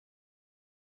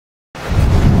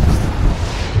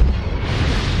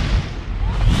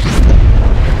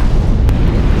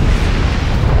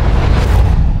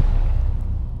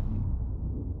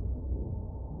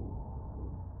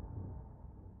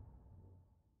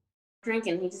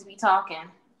drinking. He just be talking.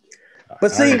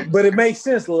 But see, but it makes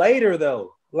sense later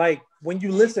though. Like when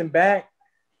you listen back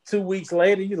 2 weeks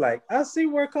later, you're like, I see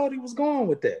where Cody was going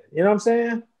with that. You know what I'm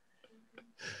saying?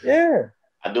 Yeah.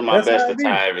 I do my best to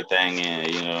tie everything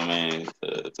in, you know what I mean,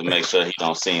 to make sure he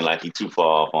don't seem like he too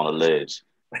far off on the ledge.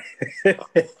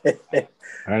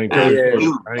 I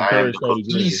encourage Cody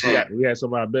drinking. We had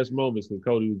some of our best moments when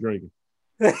Cody was drinking.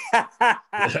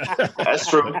 That's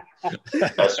true.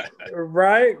 That's true.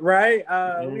 Right.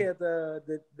 We had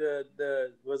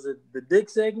the was it the dick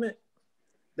segment?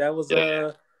 That was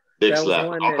Dick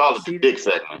slap. Don't call it the dick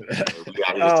segment. We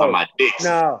got here talking about dicks.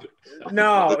 No.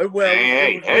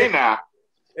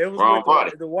 It was wrong with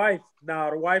party. the wife. No,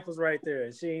 the wife was right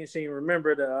there. She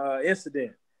remembered the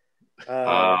incident.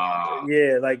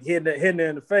 Yeah, like hitting her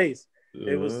in the face.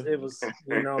 It was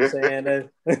you know what I'm saying.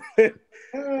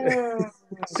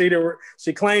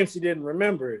 She claimed she didn't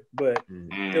remember it, but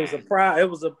it was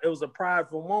a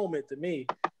prideful moment to me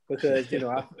because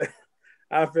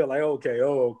I feel like okay.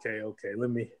 Let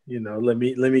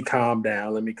me calm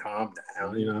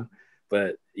down.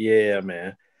 But yeah,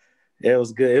 man. It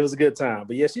was good. It was a good time.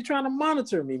 But yeah, she's trying to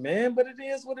monitor me, man. But it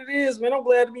is what it is, man. I'm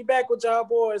glad to be back with y'all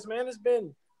boys, man. It's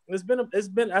been a minute.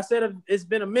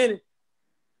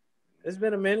 It's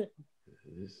been a minute.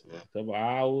 It's a couple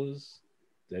hours.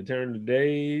 That turn to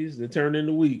days. They turn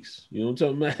into weeks. You know what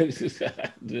I'm talking about?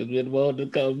 Just been more than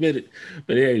a couple minutes.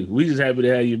 But hey, we just happy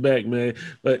to have you back, man.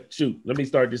 But shoot, let me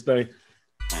start this thing.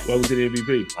 Welcome to the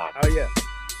MVP. Oh yeah,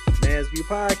 Man's View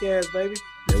Podcast, baby.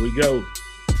 There we go.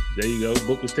 There you go.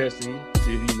 Book was testing you.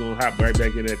 See if you're gonna hop right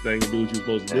back in that thing and do what you're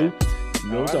supposed to do. You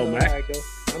know what I'm talking about?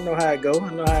 I know how it go.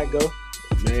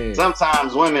 Man.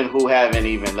 Sometimes women who haven't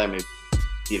even, let me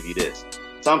give you this.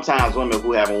 Sometimes women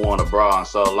who haven't worn a bra in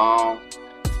so long,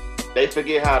 they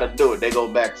forget how to do it. They go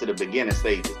back to the beginning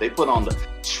stages. They put on the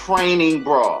training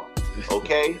bra.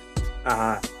 Okay?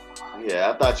 Yeah,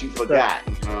 I thought you forgot.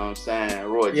 You know what I'm saying?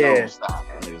 Roy Jones style.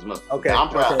 Okay. I'm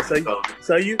proud.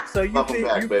 So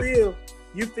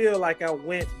you feel like I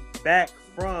went back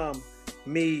from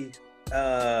me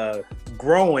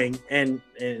growing and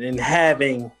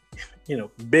having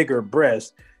bigger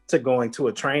breasts to going to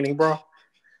a training bra?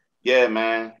 Yeah,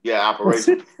 man. Yeah,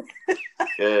 operation.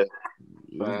 Yeah.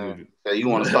 Man. So you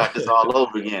want to start this all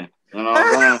over again. You know what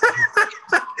I'm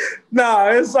saying? No,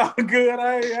 it's all good.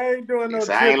 I ain't doing no shit.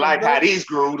 I ain't like how these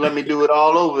grew. Let me do it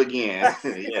all over again.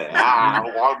 Yeah.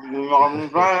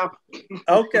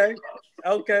 Okay.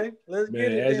 Let's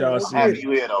get it. I'm happy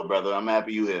you here, though, brother. I'm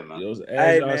happy you here, man.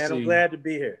 Hey, man, I'm glad to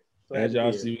be here. As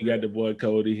y'all see, we got the boy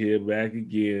Cody here back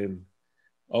again.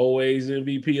 Always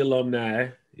MVP alumni.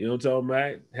 You know what I'm talking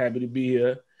about? Happy to be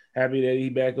here. Happy that he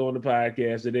back on the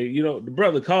podcast today. The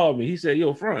brother called me. He said,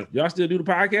 yo, Frank, y'all still do the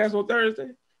podcast on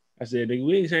Thursday? I said, nigga,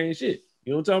 we ain't saying shit.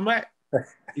 You know what I'm talking about?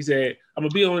 He said, I'm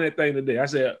going to be on that thing today. I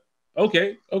said,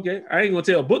 okay. I ain't going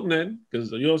to tell Book nothing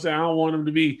because, you know what I'm saying, I don't want him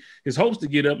to be his host to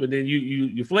get up and then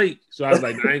you flake. So I was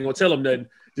like, I ain't going to tell him nothing.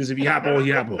 Just if he hop on,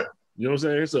 he hop on. You know what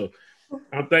I'm saying? So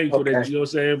I'm thankful that, you know what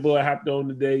I'm saying, boy hopped on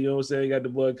today. You know what I'm saying? Got the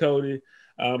boy Cody.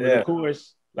 And of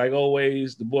course, like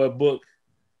always, the boy Book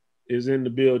is in the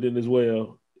building as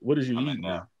well. What is you eating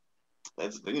now?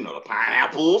 That's the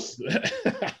pineapples. You know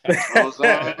what I'm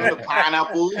saying? The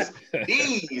pineapples.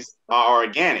 These are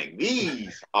organic.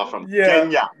 These are from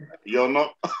Kenya. You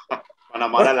know?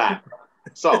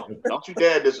 So don't you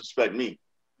dare disrespect me.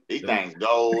 These things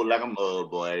go like a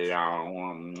mud, boy.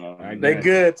 They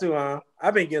good too, huh?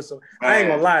 I've been getting some. I ain't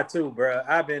gonna lie too, bro.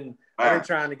 I've been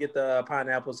trying to get the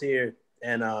pineapples here,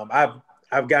 and I've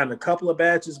gotten a couple of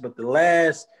batches, but the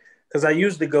last, because I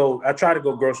try to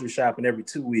go grocery shopping every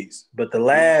 2 weeks, but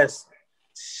probably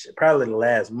the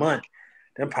last month,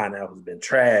 them pineapples been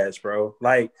trash, bro.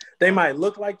 Like they might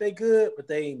look like they good, but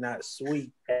they ain't not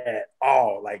sweet at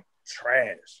all. Like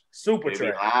trash, super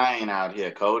trash. Lying out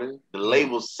here, Cody. The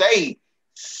labels say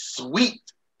sweet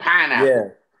pineapple. Yeah.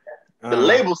 The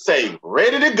labels say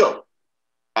ready to go.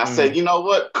 I said, you know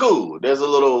what? Cool. There's a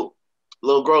little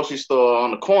grocery store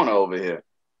on the corner over here.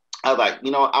 I was like, I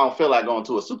don't feel like going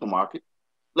to a supermarket.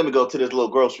 Let me go to this little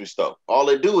grocery store. All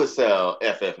they do is sell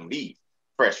FF&V,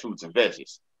 fresh fruits and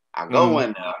veggies. I go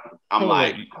in there. I'm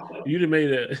like, you done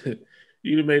made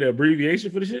an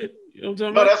abbreviation for the shit. You know what I'm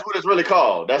talking no, about? that's what it's really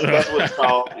called. That's what it's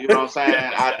called. You know what I'm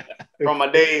saying? From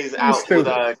my days out with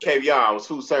KBR, I was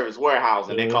food service warehouse,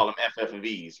 and they call them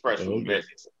FF&Vs, fresh fruit and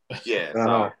veggies. Yeah.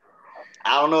 So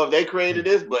I don't know if they created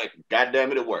this, but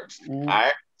goddamn it works. All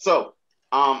right. So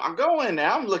I go in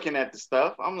there. I'm looking at the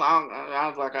stuff. I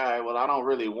was like, all right, well, I don't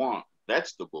really want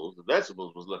vegetables. The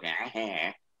vegetables was looking,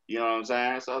 you know what I'm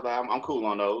saying? So I was like, I'm cool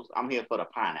on those. I'm here for the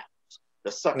pineapples.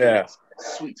 the succulent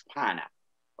sweet pineapple.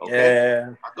 Okay.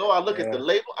 I look at the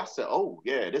label. I said, "Oh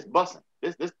yeah, this busting.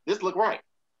 This look right.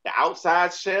 The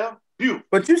outside shell, beautiful."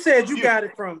 But you said you got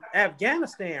it from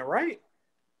Afghanistan, right?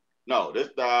 No, this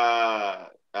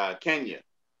Kenya.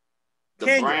 The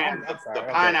Kenya. brand, the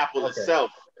pineapple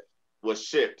itself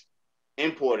was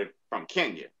imported from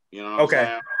Kenya. You know what I'm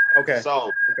saying? Okay.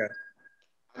 So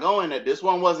going at this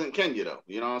one wasn't Kenya though.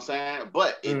 You know what I'm saying?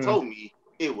 But it told me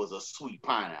it was a sweet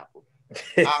pineapple.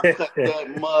 I cut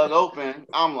that mug open.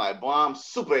 I'm like, boy, I'm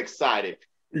super excited.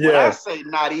 When I say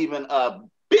not even a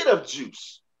bit of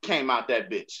juice came out that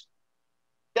bitch.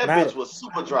 That bitch was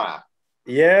super dry.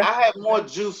 Yeah. I had more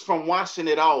juice from washing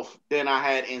it off than I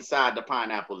had inside the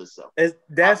pineapple itself.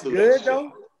 That's good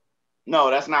though?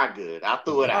 No, that's not good. I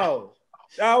threw it out. Oh.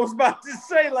 I was about to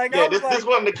say, this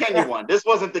wasn't the Kenya one. This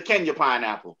wasn't the Kenya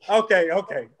pineapple. Okay.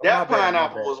 That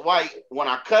pineapple was white. When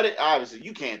I cut it, obviously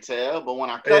you can't tell, but when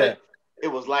I cut it, it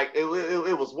was like it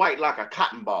was white like a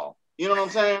cotton ball. You know what I'm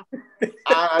saying?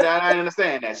 I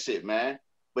understand that shit, man.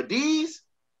 But these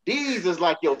is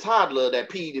like your toddler that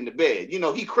peed in the bed. You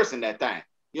know, he christened that thing.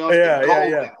 You know,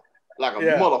 like a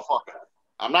motherfucker.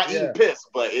 I'm not eating piss,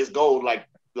 but it's gold like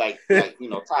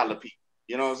toddler pee.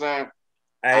 You know what I'm saying?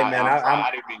 Hey man, I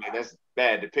didn't mean that. That's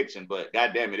bad depiction, but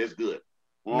goddamn it, it's good.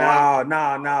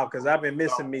 No, because I've been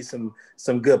missing me some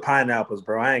good pineapples,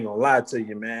 bro. I ain't gonna lie to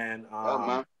you, man.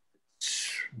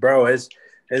 Bro, it's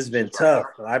been tough.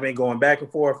 I've been going back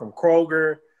and forth from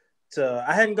Kroger to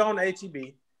I hadn't gone to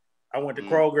HEB. I went to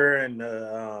Kroger and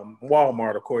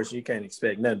Walmart. Of course, you can't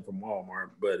expect nothing from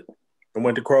Walmart, but I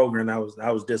went to Kroger and I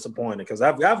was disappointed because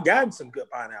I've gotten some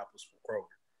good pineapples from Kroger.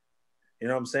 You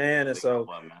know what I'm saying? And so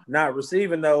not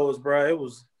receiving those, bro,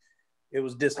 it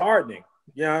was disheartening.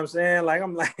 You know what I'm saying? Like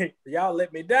I'm like, y'all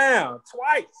let me down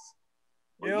twice.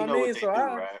 You know what I mean? So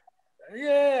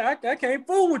I can't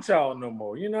fool with y'all no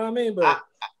more. You know what I mean? But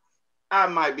I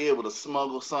might be able to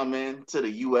smuggle some in to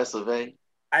the US of A.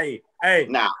 Hey,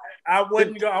 now I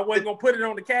wasn't gonna put it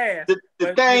on the cash.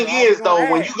 The thing is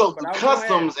though, when you go through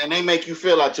customs and they make you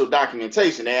fill out your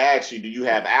documentation, they ask you, do you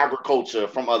have agriculture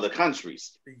from other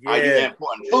countries? Are you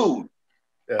importing food?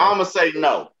 I'm gonna say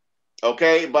no.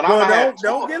 Okay, but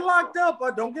don't get locked up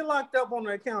or don't get locked up on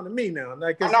the account of me now. No,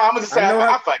 I'm gonna say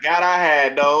I forgot I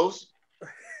had those.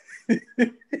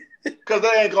 Cause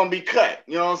they ain't gonna be cut.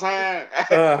 You know what I'm saying?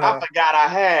 I forgot I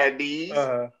had these.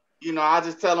 You know, I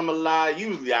just tell them a lie.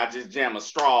 Usually I just jam a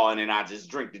straw and then I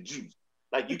just drink the juice.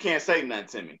 Like you can't say nothing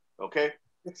to me. Okay.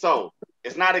 So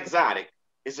it's not exotic.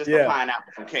 It's just a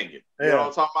pineapple from Kenya. You know what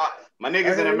I'm talking about? My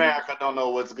niggas in America don't know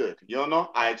what's good. You don't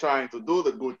know? I ain't trying to do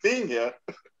the good thing here.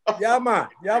 Yeah, man.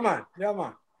 I'm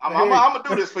gonna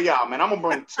do this for y'all, man. I'm gonna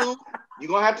bring 2. You're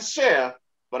gonna have to share,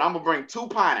 but I'm gonna bring 2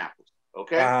 pineapples.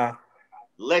 Okay.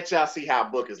 Let y'all see how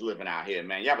Book is living out here,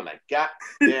 man. Y'all be like,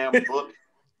 goddamn Book.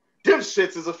 Them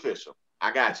shits is official.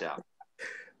 I got y'all.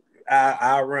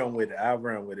 I'll run with it. I'll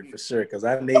run with it for sure because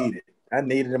I need it. I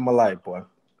need it in my life, boy.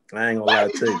 I ain't gonna lie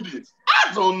to you.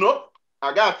 I don't know.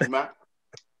 I got you, man.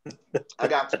 I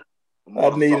got you.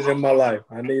 I need it in my life.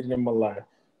 I need it in my life.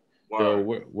 So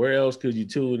where else could you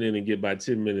tune in and get about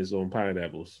 10 minutes on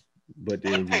pineapples? But the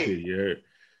MVP, you heard?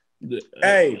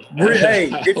 Hey,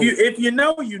 if you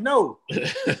know, you know.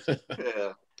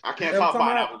 Yeah. I can't talk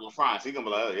pineapples with France. He gonna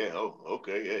be like,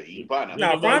 okay, eat pineapple.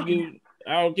 No,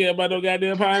 I don't care about no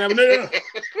goddamn pineapple, nigga.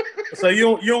 So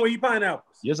you don't eat pineapples?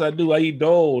 Yes, I do. I eat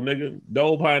Dole, nigga.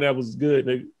 Dole pineapples is good,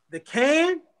 nigga. The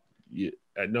can? Yeah,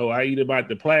 no, I eat about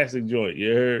the plastic joint.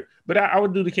 You heard? But I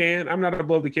would do the can. I'm not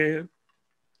above the can.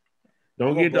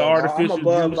 Don't get the artificial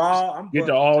juices. Get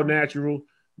the all natural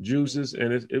juices,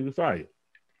 and it will fire.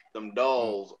 Them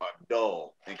dolls are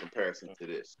dull in comparison to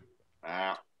this.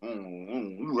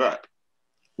 Right.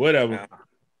 Whatever.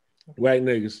 Whack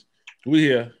niggas. We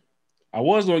here. I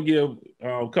was gonna give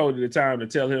Cody the time to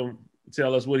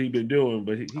tell us what he been doing,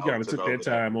 but he kind of took that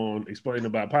time on explaining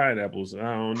about pineapples. I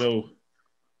don't know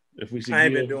if we should. I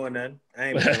ain't been doing that.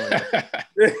 I was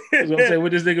gonna say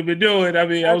what this nigga been doing. I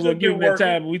mean, I was gonna give him that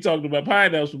time, but we talked about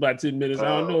pineapples for about 10 minutes. I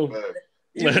don't know. Man.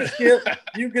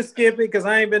 You can skip it because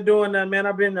I ain't been doing that, man.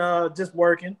 I've been just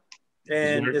working,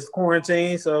 and it's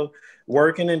quarantine, so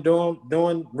working and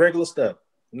doing regular stuff.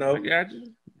 No, I got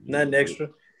you. Nothing extra.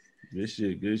 Good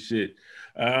shit.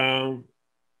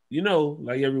 You know,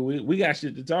 like every week, we got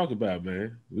shit to talk about,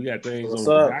 man. We got things on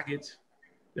the docket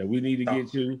that we need to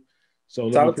get to. So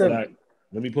let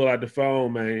me pull out the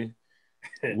phone, man.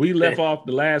 We left off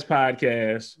the last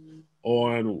podcast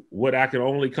on what I can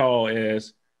only call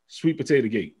as Sweet Potato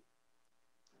Gate.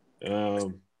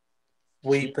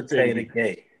 Sweet Potato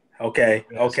Gate. Okay.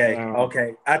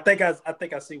 I think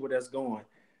I see where that's going.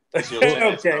 This your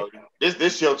chance, okay.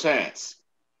 This your chance.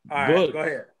 All right, go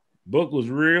ahead. Book was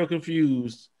real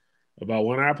confused about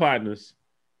one of our partners.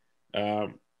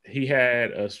 He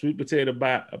had a sweet potato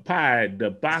pie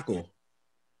debacle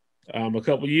a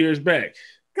couple years back.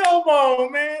 Come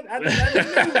on, man. I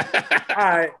All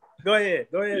right, go ahead.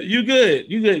 You good.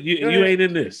 You ain't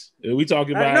in this. We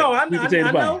talking about sweet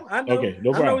potato pie. I know. Okay,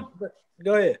 no problem.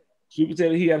 Go ahead. Sweet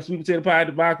potato. He had a sweet potato pie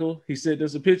debacle. He sent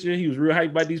us a picture. He was real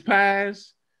hyped about these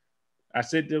pies. I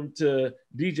sent them to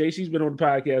DJ. She's been on the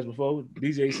podcast before.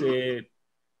 DJ said,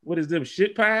 "What is them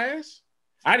shit pies?"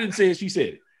 I didn't say it. She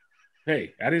said it.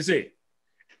 Hey, I didn't say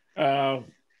it.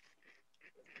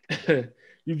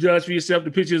 You judge for yourself.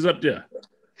 The picture is up there.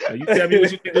 You tell me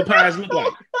what you think the pies look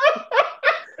like.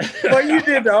 Well, you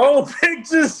did the whole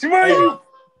pictures. Hey,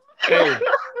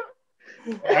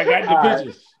 I got the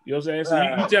pictures. You know what I'm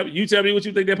saying? So you tell me what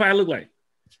you think that pie look like.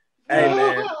 Hey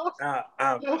man,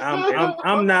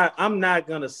 I'm not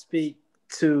gonna speak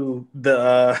to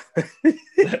the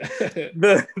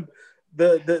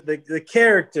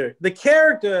character. The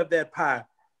character of that pie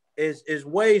is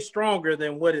way stronger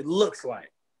than what it looks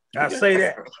like. I say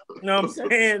that. You know what I'm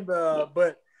saying?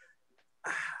 But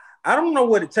I don't know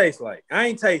what it tastes like. I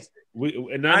ain't tasted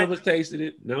it. None of us tasted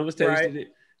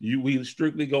it. We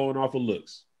strictly going off of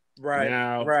looks. Right.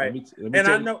 Now, right.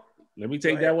 Let me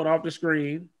take that one off the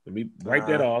screen. Let me wipe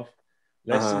that off.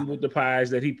 Let's see what the pies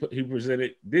that he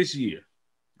presented this year.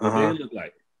 What they look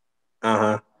like.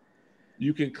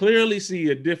 You can clearly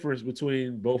see a difference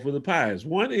between both of the pies.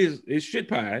 One is shit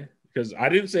pie, because I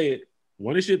didn't say it.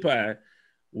 One is shit pie.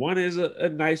 One is a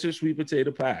nicer sweet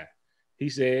potato pie. He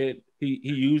said he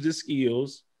used his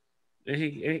skills and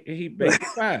he baked the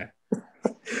pie.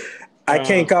 I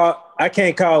can't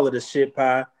call it a shit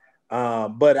pie,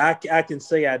 but I can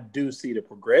say I do see the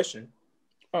progression.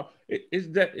 Oh,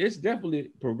 it's definitely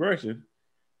progression.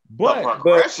 But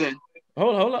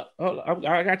hold up.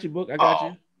 I got your book.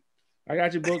 I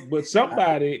got your book. But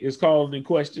somebody is calling in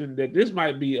question that this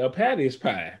might be a Patty's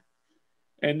pie,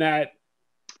 and not.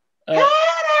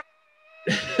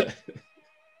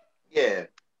 Yeah,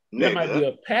 that might be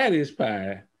a Patty's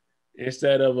pie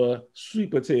instead of a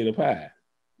sweet potato pie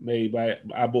made by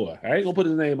our boy. I ain't gonna put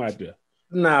his name out there.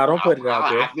 No, don't put it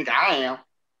out there. I think I am.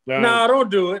 No, don't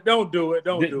do it. Don't do it.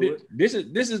 This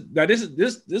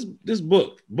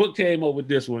book came up with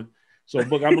this one. So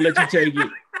book, I'm gonna let you take it.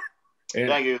 And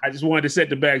thank you. I just wanted to set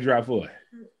the backdrop for it.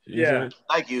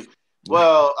 Thank you.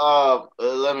 Well,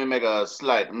 let me make a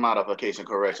slight modification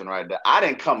correction right there. I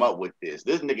didn't come up with this.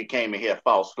 This nigga came in here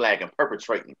false flagging,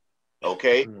 perpetrating.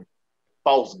 Okay?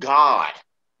 False God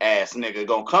ass nigga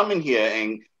gonna come in here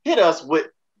and hit us with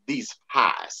these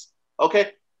pies.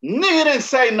 Okay? Nigga didn't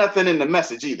say nothing in the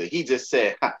message either. He just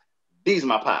said, these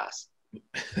my pies.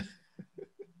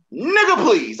 Nigga,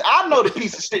 please. I know the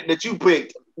piece of shit that you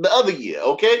picked the other year,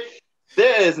 okay?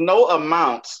 There is no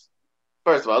amount.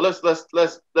 First of all, let's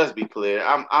be clear.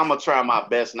 I'm gonna try my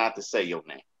best not to say your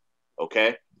name,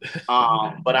 okay?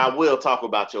 But I will talk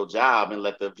about your job and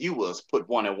let the viewers put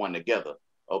one and one together,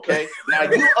 okay? Now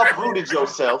you uprooted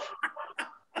yourself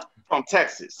from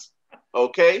Texas,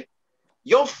 okay?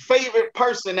 Your favorite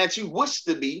person that you wish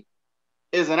to be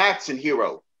is an action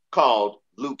hero called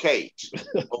Luke Cage,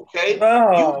 okay?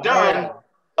 You've done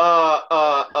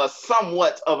a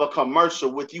somewhat of a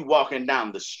commercial with you walking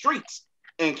down the streets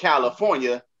in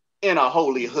California in a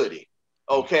holy hoodie,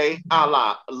 okay, a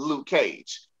la Luke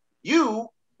Cage. You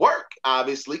work,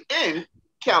 obviously, in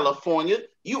California.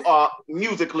 You are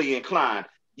musically inclined.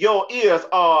 Your ears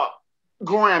are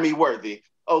Grammy worthy,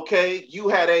 okay? You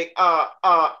had a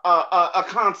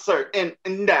concert in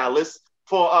Dallas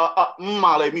for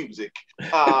Molly Music,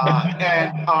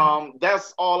 and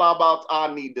that's all about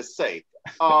I need to say.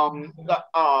 Segue.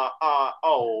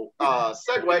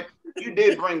 You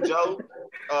did bring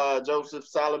Joseph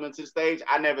Solomon to the stage.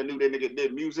 I never knew that nigga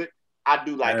did music. I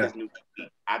do like his new beat.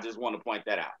 I just want to point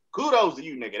that out. Kudos to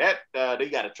you, nigga. That they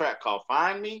got a track called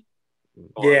 "Find Me."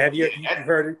 Have you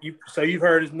heard it? You've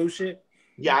heard his new shit?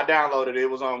 Yeah, I downloaded it. It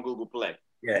was on Google Play.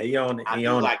 Yeah, he on it. I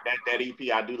do like that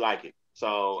EP. I do like it.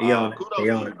 So kudos to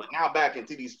you. But now back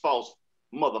into these false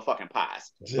motherfucking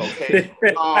pies. Okay.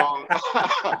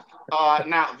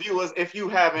 Now, viewers, if you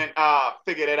haven't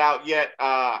figured it out yet,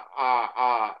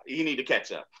 you need to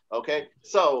catch up. Okay.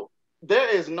 So there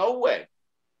is no way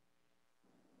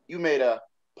you made a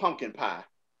pumpkin pie.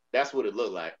 That's what it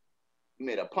looked like. You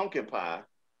made a pumpkin pie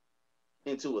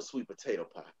into a sweet potato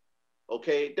pie.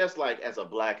 Okay. That's like, as a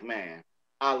black man,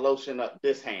 I lotion up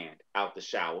this hand out the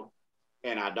shower,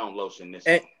 and I don't lotion this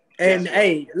hand. And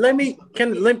hey,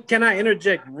 can I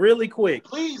interject really quick?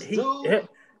 Please do.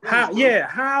 How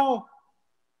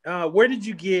where did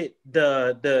you get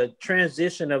the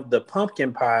transition of the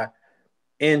pumpkin pie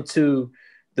into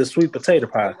the sweet potato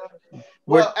pie?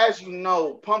 Well, as you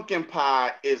know, pumpkin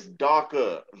pie is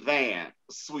darker than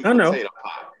sweet potato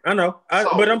pie. I know.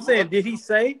 But I'm saying, did he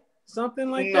say something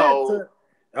like that?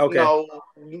 Okay. No,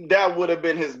 that would have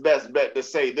been his best bet to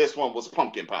say this one was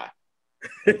pumpkin pie.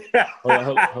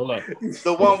 Hold up.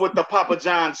 The one with the Papa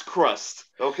John's crust,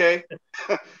 okay?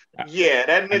 Yeah,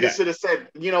 that nigga should have said,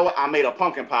 you know what, I made a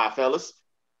pumpkin pie, fellas.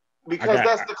 Because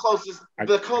that's the closest,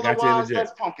 the color-wise,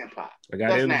 that's pumpkin pie. I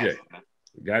got to interject.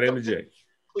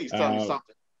 Please tell me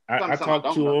something. I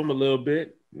talked to him a little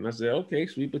bit, and I said, okay,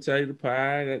 sweet potato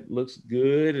pie, that looks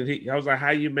good. And I was like,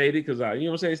 how you made it? Because, you know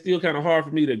what I'm saying, it's still kind of hard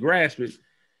for me to grasp it.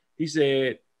 He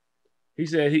said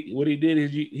what he did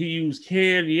is he used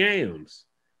canned yams.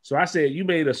 So I said, you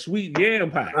made a sweet yam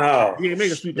pie. Oh, you didn't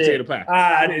make a sweet potato pie.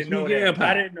 I didn't know that.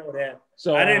 I didn't know that.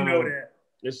 So I didn't know that.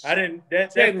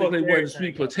 That technically wasn't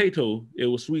sweet potato. It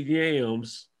was sweet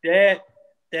yams. That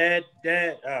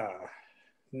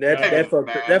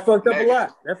fucked up a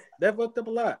lot. That fucked up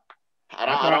a lot. I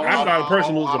thought a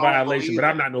person was a violation, but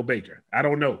I'm not no baker. I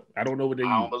don't know what they use.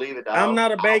 I don't believe it. I'm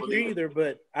not a baker either,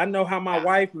 but I know how my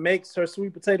wife makes her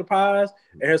sweet potato pies,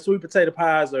 and her sweet potato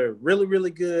pies are really,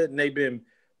 really good, and they've been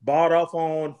bought off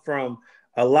on from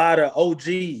a lot of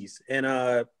OGs.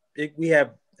 And we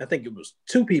have, I think it was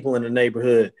 2 people in the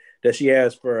neighborhood that she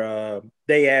asked for.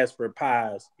 They asked for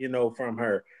pies, from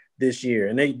her this year,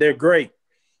 and they're great.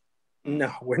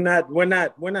 No, we're not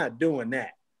doing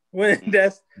that.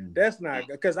 That's not,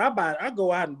 because I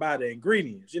go out and buy the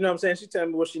ingredients. You know what I'm saying? She tell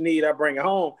me what she need, I bring it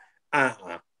home. I'm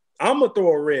gonna throw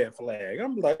a red flag.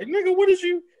 I'm like, nigga, what is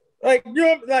you like?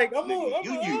 You're like,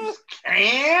 you use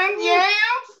canned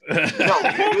yams? No,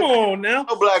 come on now.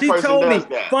 No black person does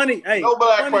that. Funny, hey, no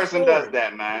black person does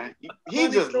that, man. He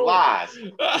just lies.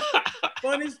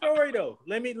 Funny story though.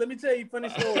 Let me tell you a funny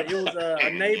story. It was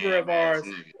a neighbor of ours.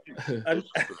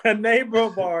 A neighbor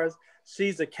of ours.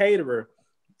 She's a caterer.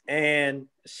 And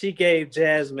she gave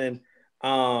Jasmine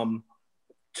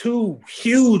 2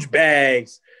 huge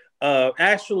bags of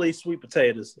actually sweet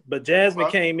potatoes. But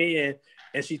Jasmine came in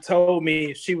and she told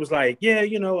me, she was like, yeah,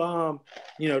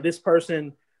 this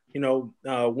person,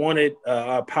 wanted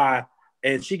a pie.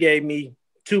 And she gave me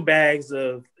 2 bags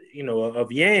of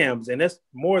yams. And that's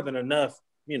more than enough,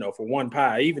 for one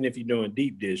pie, even if you're doing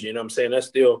deep dish, you know what I'm saying? That's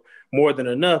still more than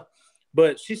enough.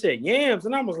 But she said yams.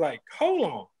 And I was like, hold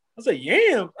on. I said,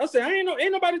 yam. I said,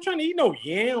 ain't nobody trying to eat no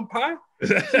yam pie.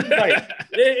 She was like,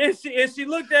 and she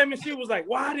looked at me and she was like,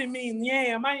 well, I didn't mean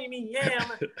yam. I didn't mean yam.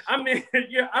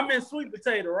 I meant sweet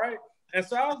potato, right? And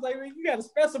so I was like, well, you got to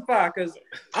specify, because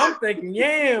I'm thinking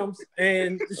yams,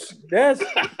 and that's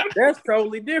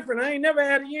totally different. I ain't never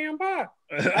had a yam pie.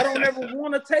 I don't ever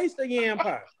want to taste a yam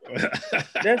pie.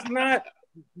 That's not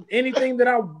anything that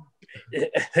I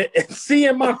see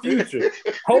in my future.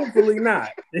 Hopefully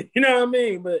not. You know what I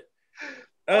mean? But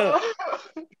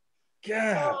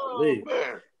golly.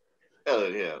 Hell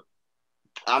yeah.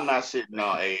 I'm not shitting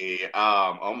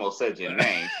on almost said your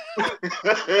name.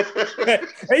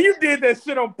 Hey, you did that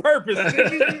shit on purpose. I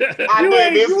did.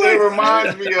 This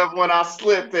reminds me of when I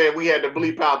slipped and we had to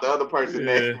bleep out the other person's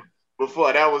name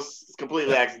before. That was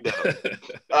completely accidental.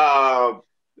 But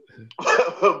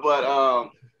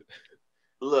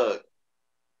look,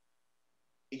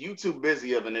 you too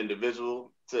busy of an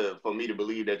individual for me to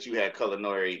believe that you had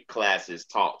culinary classes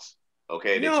taught.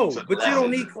 Okay. No, but you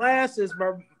don't need classes,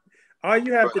 bro. All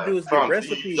you have to do is get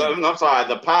recipes. I'm sorry,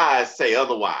 the pies say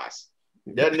otherwise.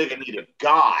 That nigga needed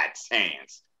God's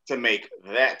hands to make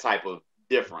that type of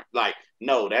different. Like,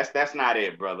 no, that's not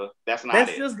it, brother. That's not it.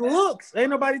 That's just looks.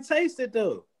 Ain't nobody taste it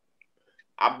though.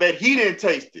 I bet he didn't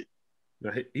taste it.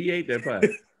 No, he ate that pie.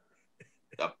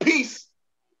 A piece.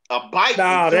 A bite.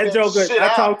 Nah, that joker.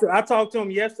 I talked to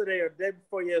him yesterday or the day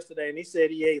before yesterday, and he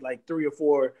said he ate like 3 or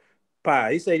 4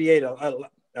 pie. He said he ate a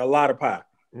lot of pie.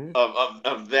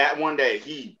 Of that one day,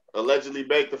 he allegedly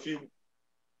baked a few.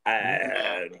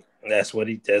 That's what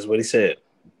he said.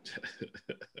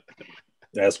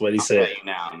 That's what he said. Hey,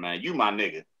 now, man, you my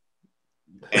nigga.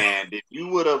 And if you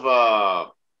would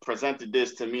have presented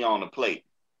this to me on a plate,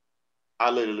 I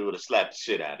literally would have slapped the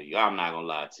shit out of you. I'm not gonna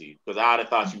lie to you, because I would have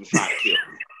thought you was trying to kill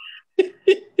me.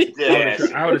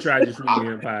 I would have tried your sweet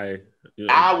yam pie. Yeah.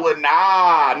 I would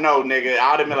not. No, nigga.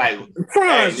 I would have been like,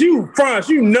 France, you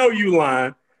know you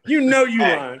lying. You know you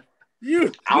lying. I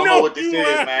don't know what this is,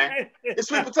 man. It's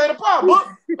sweet potato pie, book.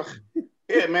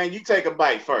 Yeah, man, you take a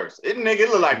bite first. It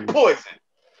look like poison.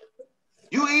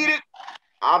 You eat it,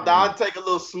 I'll take a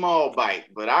little small bite,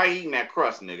 but I ain't eating that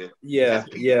crust, nigga. Yeah.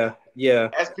 That's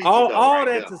all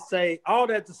that to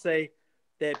say,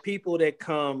 that people that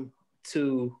come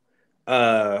to,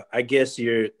 I guess,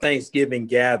 your Thanksgiving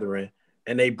gathering,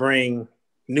 and they bring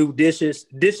new dishes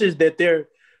that they're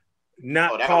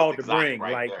not called to bring,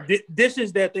 right, like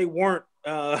dishes that they weren't,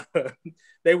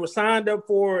 they were signed up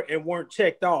for and weren't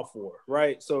checked off for,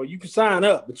 right? So you can sign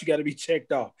up, but you got to be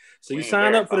checked off. So you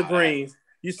sign up for the greens.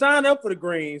 You sign up for the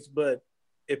greens, but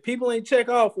if people ain't check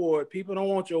off for it, people don't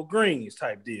want your greens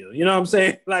type deal. You know what I'm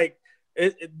saying? Like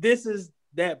this is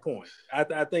that point.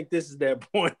 I think this is that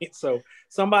point. So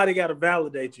somebody got to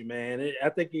validate you, man. I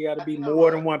think you got to be more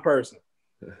than one person.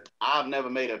 I've never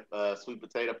made a sweet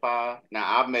potato pie.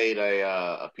 Now I've made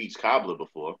a peach cobbler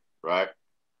before, right?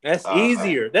 That's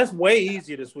easier. That's way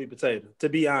easier than sweet potato, to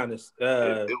be honest.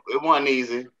 It wasn't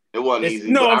easy. It wasn't easy.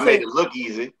 No, I made it look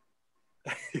easy.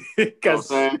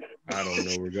 Because I don't know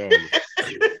where we're going.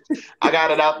 I got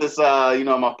it out this,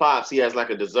 my pops, he has like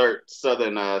a dessert,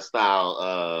 Southern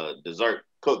style dessert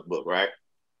cookbook, right?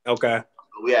 Okay.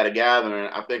 We had a gathering.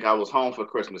 I think I was home for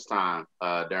Christmas time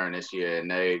during this year,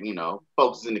 and they,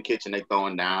 folks in the kitchen, they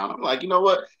throwing down. I'm like, you know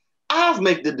what? I'll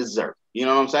make the dessert. You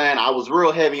know what I'm saying? I was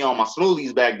real heavy on my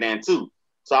smoothies back then too.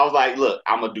 So I was like, look,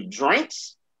 I'm gonna do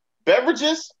drinks,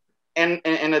 beverages, and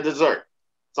a dessert.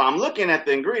 So I'm looking at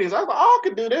the ingredients. I was like, oh, I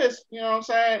could do this. You know what I'm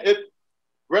saying? It's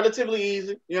relatively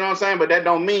easy. You know what I'm saying? But that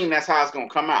don't mean that's how it's gonna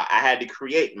come out. I had to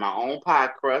create my own pie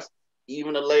crust,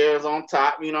 even the layers on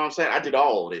top. You know what I'm saying? I did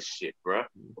all this shit, bro.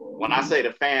 When I say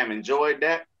the fam enjoyed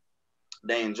that,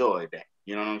 they enjoyed that.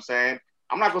 You know what I'm saying?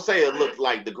 I'm not gonna say it looked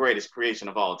like the greatest creation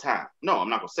of all time. No, I'm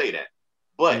not gonna say that.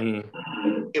 But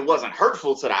it wasn't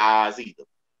hurtful to the eyes either.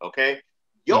 Okay?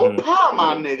 Your pie,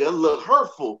 my nigga, look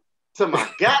hurtful to my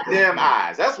goddamn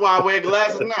eyes. That's why I wear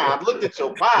glasses now. I looked at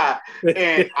your pie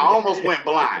and I almost went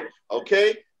blind.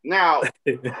 Okay? Now,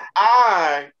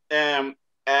 I am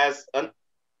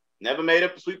never made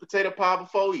a sweet potato pie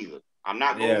before either. I'm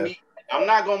not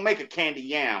gonna make a candy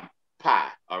yam pie,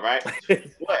 all right?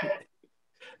 But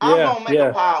I'm gonna make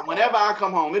a pie whenever I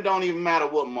come home. It don't even matter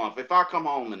what month. If I come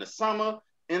home in the summer,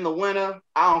 in the winter,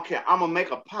 I don't care. I'm gonna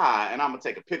make a pie and I'm gonna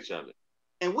take a picture of it.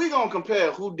 And we're gonna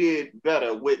compare who did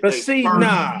better with. But see,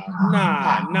 nah.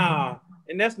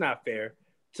 And that's not fair.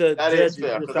 That is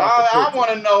fair. Because I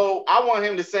want to know, I want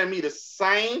him to send me the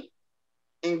same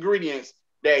ingredients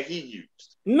that he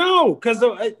used. No, because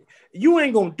you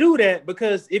ain't gonna do that,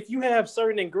 because if you have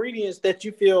certain ingredients that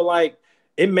you feel like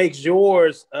it makes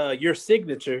yours your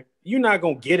signature, you're not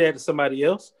gonna get at somebody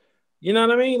else. You know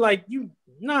what I mean? Like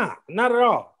not at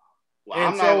all. Well, and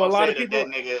I'm not so a lot of people that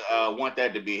nigga want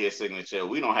that to be his signature.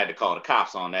 We don't have to call the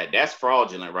cops on that. That's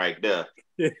fraudulent right there.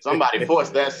 Somebody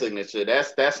forced that signature.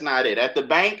 That's not it. At the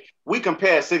bank, we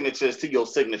compare signatures to your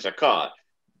signature card.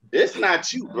 It's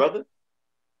not you, brother.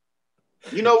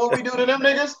 You know what we do to them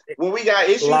niggas when we got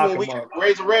issues, when we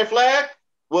raise a red flag?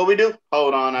 What we do?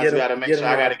 Hold on, I just gotta make sure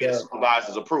I gotta get a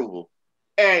supervisor's approval.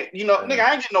 And nigga,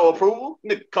 I ain't getting no approval.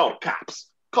 Nigga, call the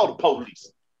cops, call the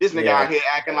police. This nigga out here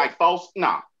acting like false.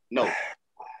 Nah, no.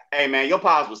 Hey man, your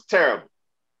pies was terrible.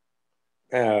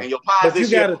 And your pies, but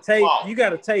you gotta taste. You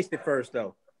gotta taste it first,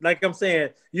 though. Like I'm saying,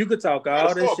 you could talk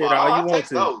all this shit all you want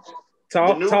to.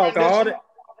 Talk all that.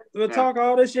 Talk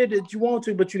all this shit that you want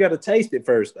to, but you gotta taste it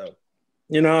first, though.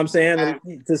 You know what I'm saying?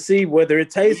 To see whether it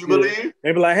tastes good.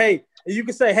 And be like, hey, you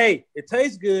can say, hey, it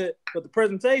tastes good, but the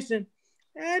presentation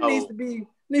needs to be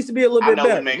a little bit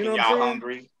better. We're making y'all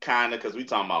hungry, kinda, because we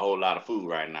talking about a whole lot of food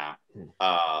right now.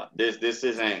 This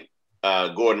isn't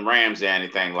Gordon Ramsay or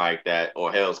anything like that, or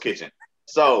Hell's Kitchen.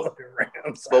 So,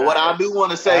 but what I do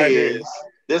want to say is,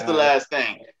 this the last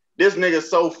thing. This nigga's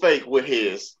so fake with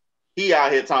his. He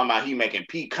out here talking about he making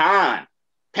pecan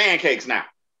pancakes now.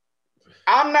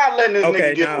 I'm not letting this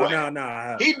nigga get away.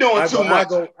 No. He doing too much.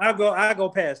 I go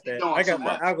past that.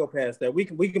 I'll go past that. We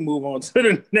can move on to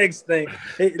the next thing.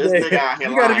 This nigga out here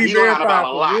lying. He lying about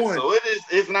a lot. So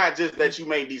it's not just that you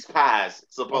made these pies,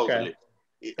 supposedly.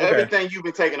 Okay. Everything you've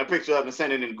been taking a picture of and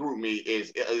sending in group me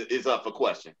is up for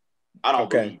question. I don't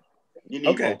believe you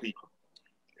need more people.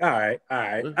 All right.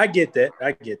 I get that.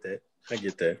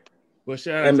 Well,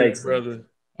 shout out to you, brother.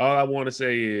 All I want to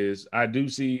say is I do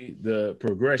see the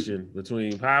progression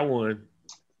between pie one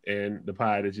and the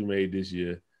pie that you made this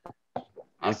year.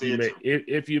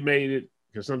 If you made it,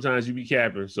 because sometimes you be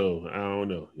capping, so I don't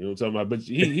know. You know what I'm talking about? But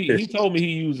he told me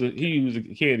he used a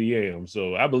candy yam,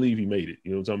 so I believe he made it.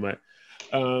 You know what I'm talking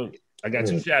about? I got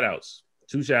two shout outs.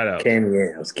 Candy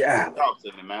yams. God. Talk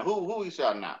to me, man. Who we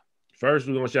shouting out? First,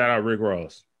 we're gonna shout out Rick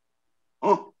Ross.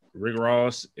 Rick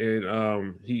Ross,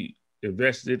 and he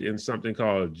invested in something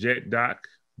called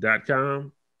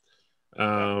jetdoc.com.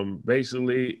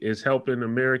 Basically, it's helping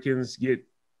Americans get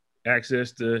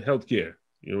access to healthcare.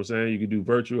 You know what I'm saying? You can do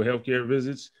virtual healthcare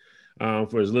visits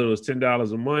for as little as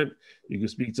 $10 a month. You can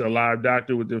speak to a live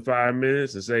doctor within 5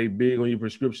 minutes and save big on your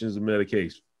prescriptions and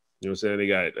medication. You know what I'm saying? They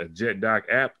got a JetDoc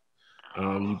app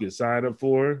you can sign up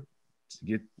for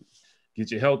to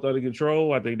get your health under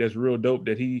control. I think that's real dope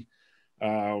that he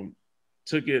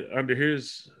took it under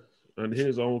his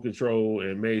own control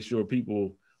and made sure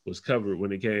people was covered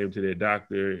when it came to their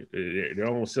doctor, their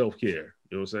own self-care.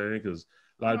 You know what I'm saying? Because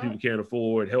a lot of people can't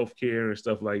afford health care and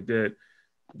stuff like that.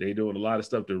 They doing a lot of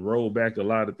stuff to roll back a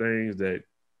lot of things that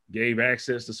gave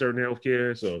access to certain health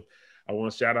care. So I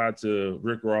want to shout out to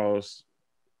Rick Ross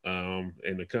and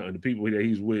the people that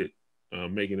he's with,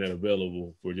 making that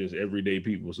available for just everyday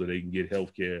people so they can get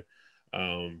health care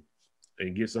and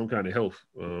get some kind of health.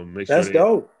 That's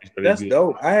dope. That's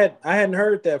dope. I hadn't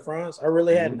heard that, Franz. I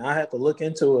really hadn't. I had to look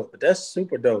into it, but that's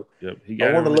super dope. Yep.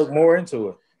 I want to look more into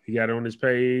it. He got it on his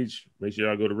page. Make sure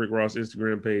y'all go to Rick Ross'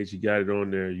 Instagram page. He got it on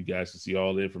there. You guys can see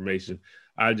all the information.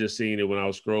 I just seen it when I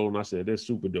was scrolling. I said, that's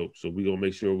super dope. So we're going to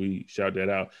make sure we shout that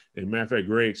out. And matter of fact,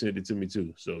 Greg sent it to me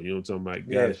too. So you know what I'm talking about?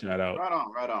 Got to shout out.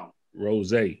 Right on.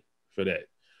 Rose for that.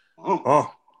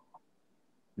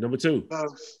 Number 2.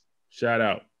 Shout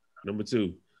out. Number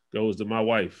 2 goes to my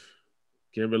wife,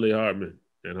 Kimberly Hartman,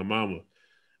 and her mama.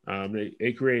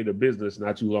 They created a business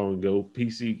not too long ago,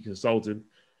 PC Consulting.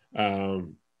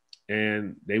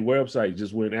 And their website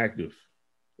just went active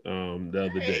the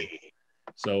other day.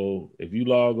 So if you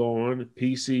log on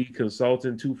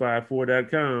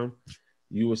pcconsultant254.com,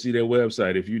 you will see their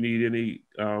website. If you need any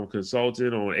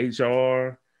consultant on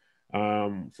HR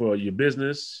for your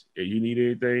business, if you need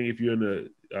anything, if you're in the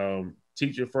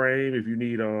teacher frame, if you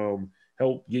need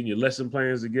help getting your lesson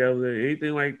plans together,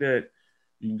 anything like that,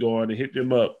 you can go on and hit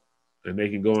them up, and they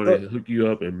can go on and hook you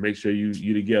up and make sure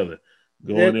you together.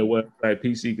 Go on their website,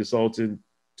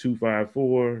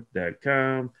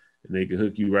 pcconsultant254.com, and they can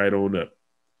hook you right on up.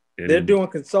 And they're doing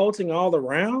consulting all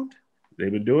around.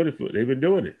 They've been doing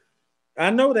it.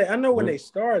 I know that. I know when they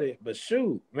started, but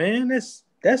shoot, man, that's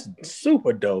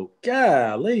super dope.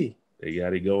 Golly. They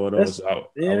got it going on. So I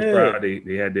was proud.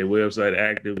 They had their website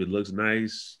active. It looks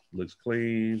nice, looks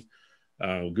clean,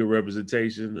 good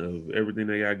representation of everything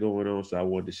they got going on. So I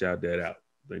wanted to shout that out.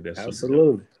 I think that's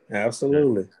absolutely.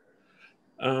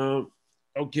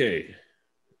 Okay.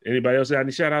 Anybody else got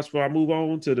any shout outs before I move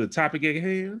on to the topic at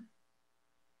hand?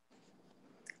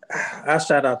 I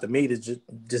shout out to me to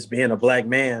just being a black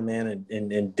man, man,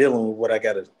 and dealing with what I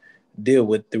got to deal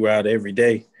with throughout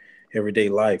everyday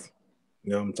life.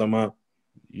 You know what I'm talking about?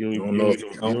 You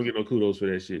don't get no kudos for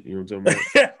that shit. You know what I'm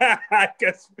talking about?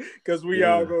 Because we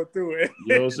all go through it.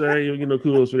 You know what I'm saying? You don't get no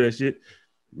kudos for that shit.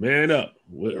 Man up.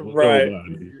 Right.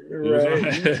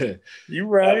 You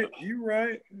right.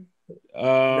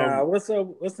 Nah, what's up?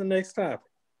 What's the next topic?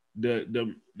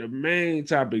 The main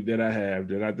topic that I have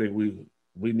that I think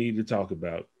we need to talk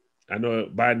about. I know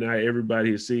by now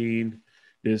everybody has seen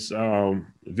this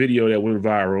video that went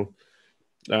viral.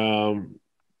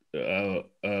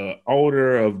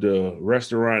 Owner of the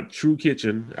restaurant True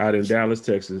Kitchen out in Dallas,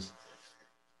 Texas.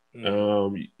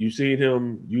 You seen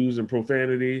him using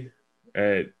profanity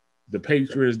at the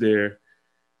patrons there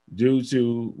due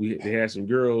to they had some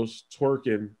girls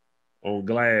twerking on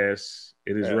glass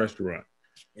in his restaurant.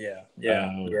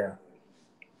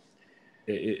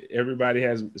 Everybody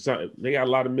they got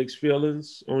a lot of mixed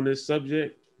feelings on this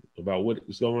subject about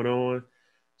what's going on.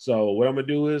 So what I'm gonna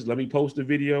do is let me post the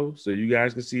video so you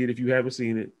guys can see it if you haven't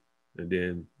seen it, and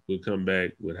then we'll come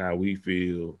back with how we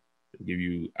feel and give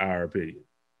you our opinion.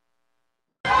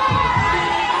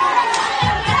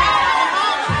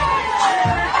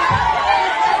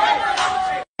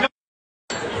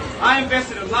 I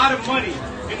invested a lot of money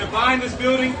into buying this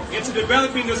building, into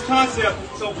developing this concept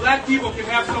so black people can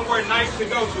have somewhere nice to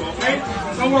go to, okay?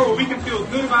 Somewhere where we can feel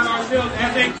good about ourselves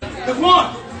as a...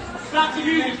 One, stop the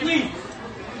music, please.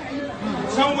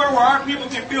 Somewhere where our people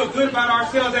can feel good about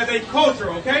ourselves as a culture,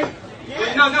 okay?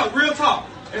 Yeah. No, real talk.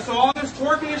 And so all this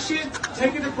twerking and shit,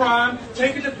 take it to Prime,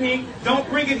 take it to Pink, don't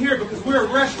bring it here because we're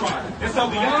a restaurant. And so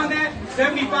beyond that,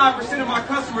 75% of my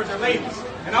customers are ladies.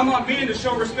 And I want men to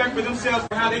show respect for themselves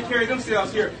for how they carry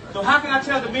themselves here. So how can I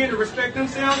tell the men to respect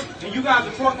themselves and you guys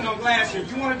are twerking on glass here?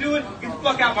 If you want to do it, get the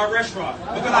fuck out my restaurant.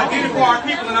 Because I did it for our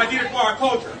people and I did it for our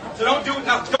culture. So don't do it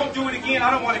now. Don't do it again. I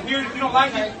don't want to hear it. If you don't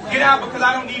like it, get out because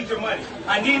I don't need your money.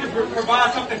 I need to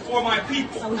provide something for my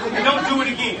people. And don't do it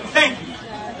again. Thank you.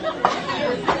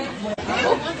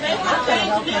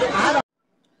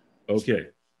 Okay.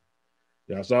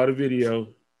 Y'all saw the video.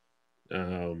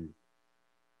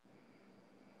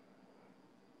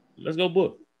 Let's go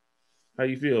book. How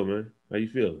you feel, man? How you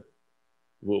feeling?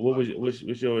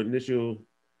 What's your initial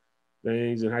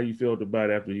things and how you felt about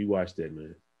it after you watched that,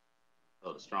 man.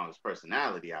 Oh, the strongest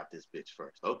personality out this bitch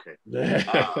first. Okay.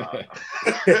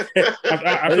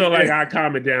 I feel like I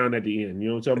calm it down at the end. You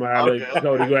know what I'm talking about? Okay, Let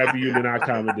Cody go after you, then I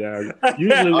calm it down.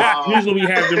 Usually we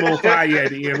have them on fire at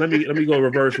the end. Let me go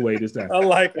reverse way this time. I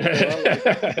like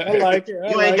it. I like it.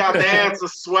 You ain't got the answer,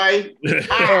 Sway.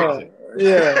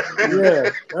 Yeah.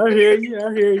 I hear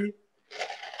you.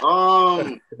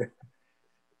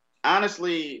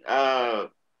 Honestly, I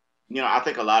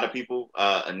think a lot of people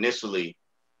initially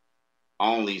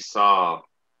only saw,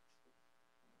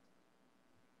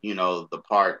 the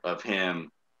part of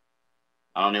him,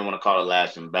 I don't even want to call it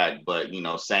lashing back, but,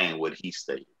 saying what he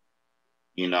stated,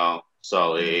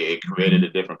 so it created a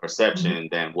different perception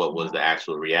than what was the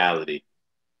actual reality.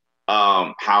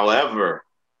 However,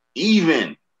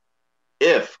 even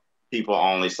if people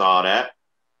only saw that,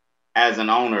 as an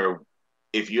owner,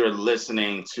 if you're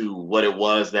listening to what it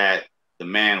was that the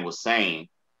man was saying,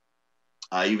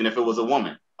 even if it was a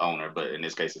woman owner, but in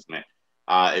this case it's men,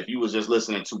 if you was just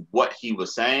listening to what he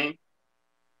was saying,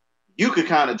 you could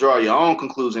kind of draw your own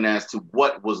conclusion as to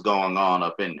what was going on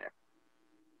up in there.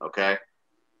 Okay.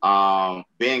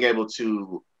 Being able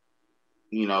to,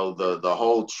 the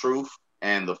whole truth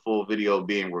and the full video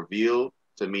being revealed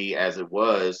to me as it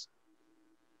was,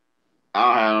 I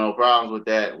don't have no problems with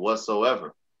that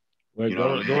whatsoever. Well,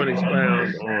 go and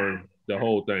expound on the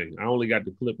whole thing. I only got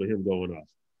the clip of him going off.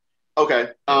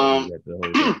 Okay.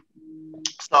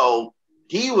 So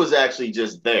he was actually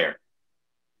just there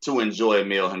to enjoy a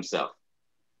meal himself.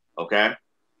 Okay.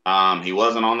 He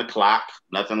wasn't on the clock,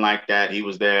 nothing like that. He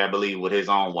was there, I believe, with his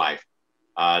own wife.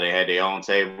 They had their own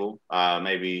table.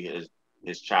 Maybe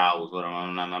his child was with him.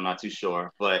 I'm not too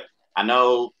sure, but I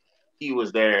know he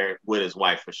was there with his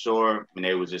wife for sure, and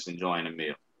they were just enjoying the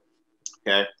meal.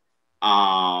 Okay.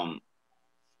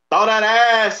 Throw that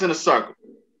ass in a circle.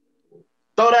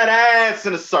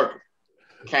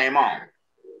 Came on.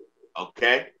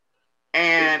 Okay.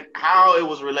 And how it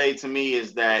was relayed to me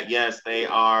is that, yes, they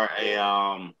are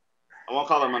I won't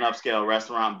call them an upscale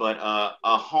restaurant, but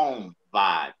a home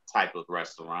vibe type of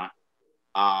restaurant.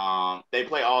 They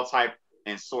play all type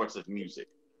and sorts of music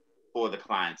for the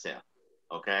clientele.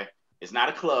 Okay. It's not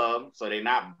a club, so they're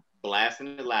not blasting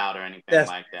it loud or anything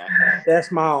like that.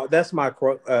 That's my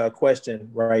question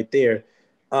right there.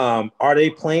 Are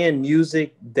they playing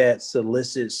music that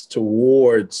solicits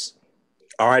towards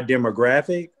our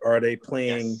demographic? Or are they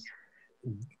playing?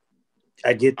 Yes.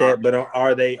 I get that, but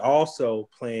are they also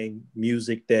playing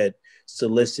music that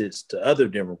solicits to other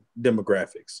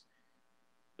demographics?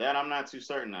 That I'm not too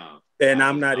certain of. And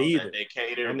I'm not either. They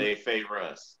cater. They favor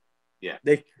us. Yeah.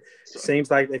 Seems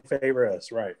like they favor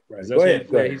us. Right. Go ahead.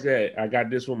 He said, "I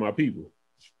got this for my people."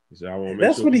 He said, "I want to make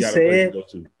That's sure what he said. Go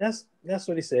to. That's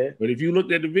what he said. But if you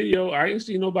looked at the video, I ain't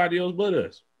see nobody else but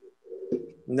us.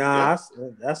 Nah,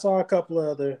 I saw a couple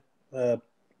of other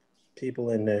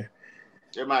people in there.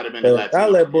 There might have been a Latino.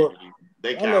 I'll let Book.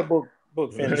 They count. Book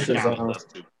finish his own.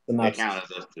 They count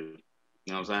as us too.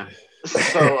 You know what I'm saying?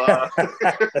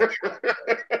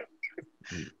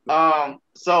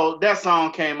 So that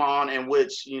song came on in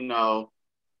which,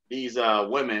 these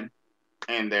women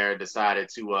in there decided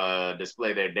to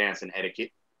display their dancing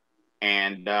etiquette.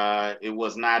 And it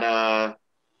was not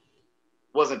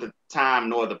wasn't the time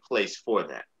nor the place for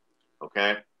that.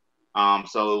 Okay.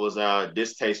 So it was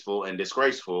distasteful and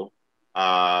disgraceful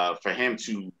for him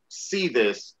to see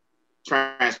this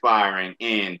transpiring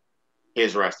in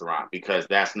his restaurant, because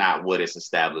that's not what it's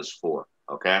established for.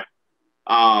 Okay.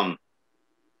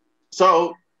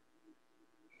 So,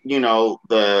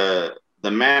 the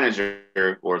manager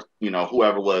or,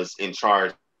 whoever was in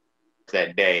charge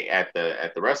that day at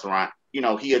the restaurant,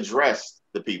 he addressed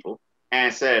the people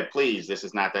and said, please, this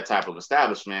is not that type of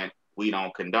establishment. We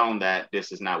don't condone that.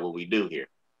 This is not what we do here.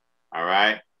 All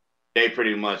right. They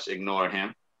pretty much ignored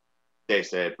him. They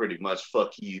said pretty much,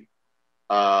 fuck you.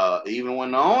 Even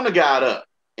when the owner got up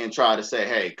and tried to say,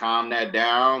 hey, calm that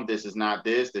down. This is not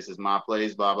this. This is my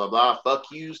place, blah, blah, blah. Fuck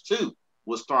yous too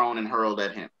was thrown and hurled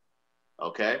at him.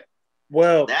 Okay.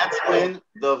 Well, that's when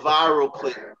the viral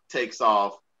clip takes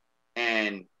off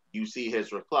and you see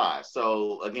his reply.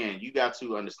 So again, you got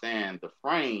to understand the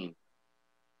frame,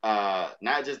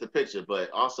 not just the picture,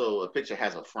 but also a picture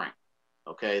has a frame.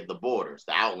 Okay. The borders,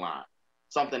 the outline,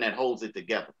 something that holds it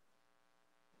together.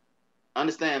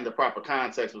 Understand the proper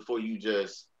context before you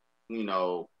just,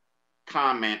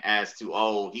 comment as to,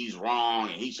 oh, he's wrong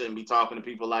and he shouldn't be talking to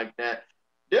people like that.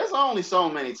 There's only so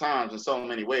many times and so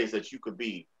many ways that you could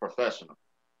be professional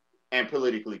and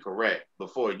politically correct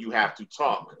before you have to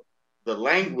talk the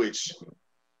language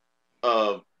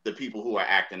of the people who are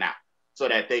acting out. so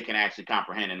that they can actually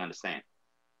comprehend and understand.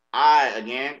 I,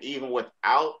 again, even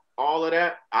without all of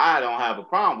that, I don't have a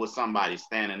problem with somebody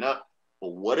standing up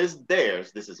for what is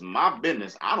theirs. This is my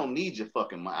business. I don't need your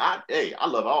fucking money. I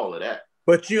love all of that.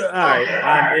 But you, all right,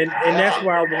 and that's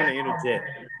where I want to interject.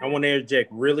 I want to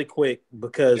interject really quick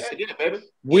because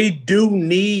we do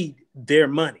need their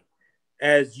money.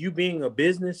 As you being a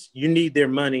business, you need their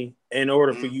money in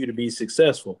order for you to be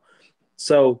successful.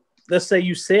 So let's say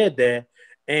you said that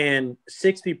and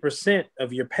 60%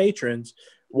 of your patrons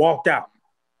walked out.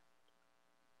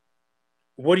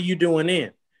 What are you doing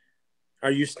then?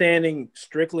 Are you standing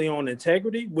strictly on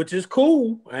integrity, which is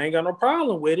cool? I ain't got no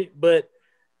problem with it, but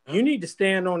you need to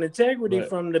stand on integrity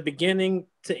from the beginning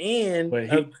to end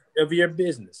of your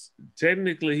business.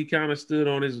 Technically, he kind of stood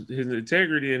on his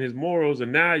integrity and his morals,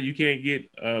 and now you can't get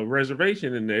a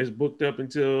reservation in there. It's booked up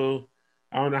until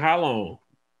I don't know how long.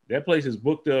 That place is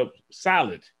booked up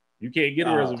solid. You can't get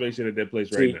a reservation at that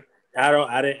place right now.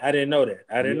 I didn't know that.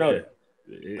 I didn't know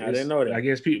that. I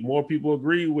guess more people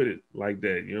agree with it like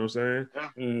that. You know what I'm saying? Yeah.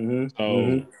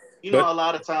 Mm-hmm. You know, a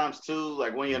lot of times too,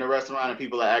 like when you're in a restaurant and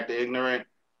people are acting ignorant,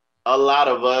 a lot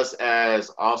of us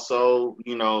as also,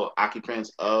 you know,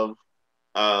 occupants of,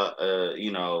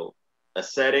 you know, a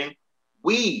setting,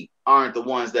 we aren't the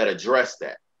ones that address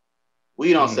that.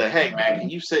 We don't say, hey, man, can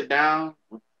you sit down?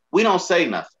 We don't say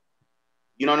nothing.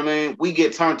 You know what I mean? We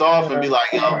get turned off and be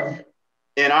like, yo,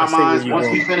 in our minds, once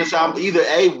we finish our,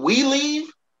 either we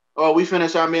leave or we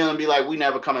finish our meal and be like, we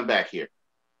never coming back here.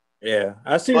 Yeah,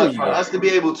 I see. But for us to be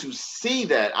able to see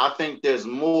that, I think there's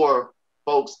more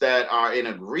folks that are in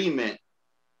agreement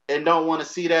and don't want to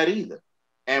see that either.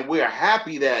 And we're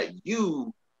happy that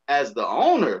you, as the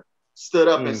owner, stood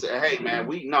up and said, hey, man,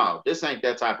 this ain't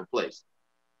that type of place.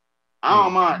 I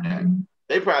don't mind that.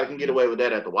 They probably can get away with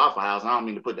that at the Waffle House. I don't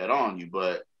mean to put that on you,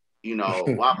 but, you know,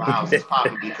 Waffle House is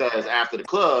popping because after the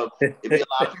club, it'd be a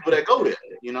lot of people that go there.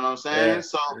 You know what I'm saying? Yeah.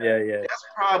 So yeah. That's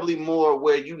probably more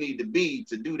where you need to be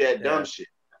to do that dumb shit.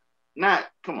 Not,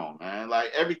 come on, man.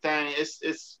 Like everything,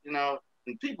 it's you know,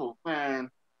 and people, man,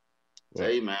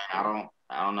 say, man, I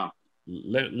don't know.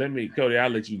 Let me, Cody, I'll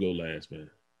let you go last,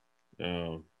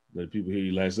 man. Let people hear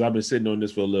you last. I've been sitting on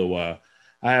this for a little while.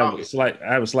 I have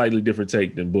a slightly different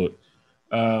take than Book.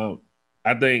 I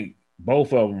think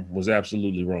both of them was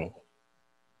absolutely wrong.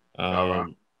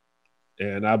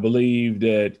 And I believe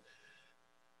that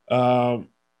the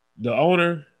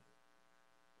owner,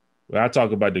 well, I'll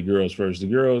talk about the girls first. The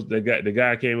girls, the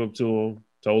guy came up to him,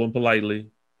 told him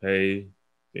politely, hey,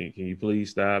 can you please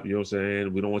stop? You know what I'm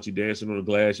saying? We don't want you dancing on the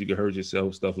glass. You can hurt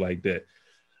yourself, stuff like that.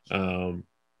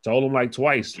 Told him like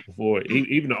twice before.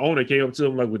 Even the owner came up to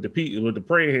him like with the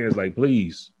praying hands, like,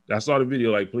 please. I saw the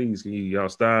video, like, please, can y'all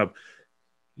stop?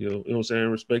 You know what I'm saying?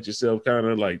 Respect yourself, kind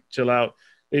of like chill out.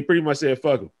 They pretty much said,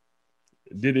 fuck him.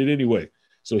 Did it anyway.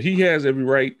 So he has every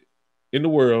right in the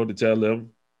world to tell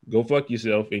them, go fuck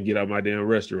yourself and get out my damn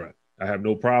restaurant. I have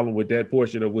no problem with that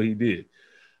portion of what he did.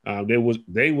 They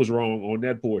was wrong on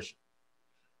that portion.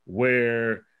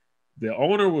 Where the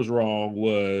owner was wrong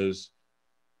was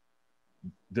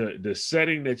the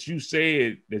setting that you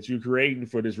said that you're creating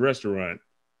for this restaurant.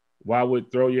 Why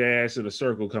would throw your ass in a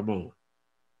circle come on?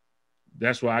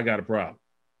 That's why I got a problem.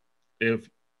 If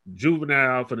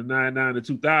Juvenile for the 99 to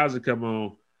 2000 come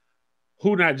on,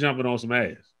 who not jumping on some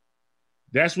ass?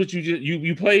 That's what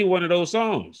you played one of those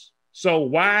songs. So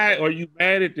why are you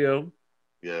mad at them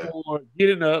for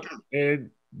getting up and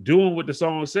doing what the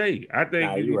songs say? I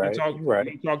think you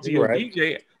talk to your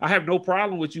DJ. I have no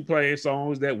problem with you playing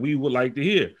songs that we would like to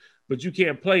hear, but you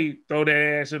can't throw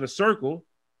that ass in a circle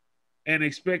and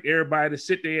expect everybody to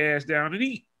sit their ass down and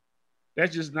eat.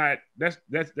 That's just not,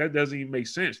 that doesn't even make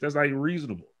sense. That's not even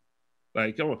reasonable.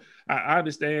 Like, come on. I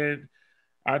understand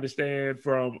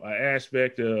from an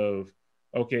aspect of,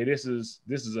 okay, this is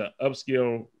an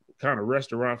upscale kind of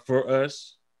restaurant for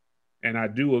us. And I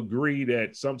do agree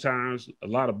that sometimes a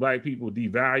lot of Black people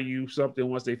devalue something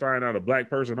once they find out a Black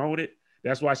person owned it.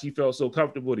 That's why she felt so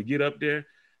comfortable to get up there.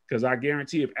 Because I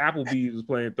guarantee if Applebee's was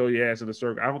playing Throw Your Ass in a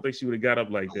Circle, I don't think she would have got up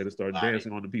like that and started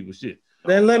dancing on the people's shit.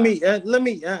 Then let me.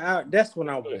 That's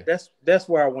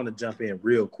where I want to jump in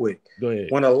real quick. Go ahead.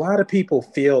 When a lot of people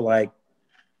feel like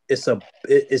it's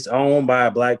owned by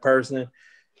a Black person,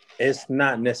 it's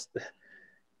not necessarily.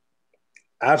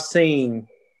 I've seen,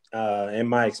 in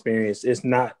my experience, it's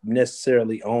not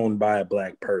necessarily owned by a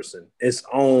Black person. It's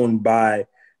owned by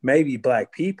maybe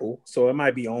Black people, so it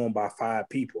might be owned by 5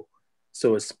 people.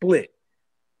 So it's split,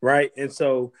 right? And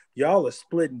so y'all are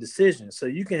splitting decisions. So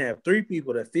you can have 3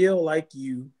 people that feel like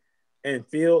you and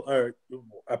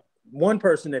one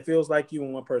person that feels like you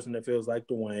and one person that feels like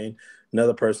Dwayne,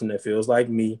 another person that feels like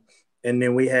me. And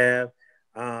then we have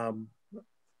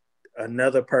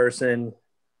another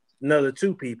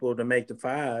two people to make the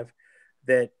 5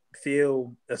 that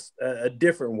feel a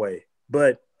different way.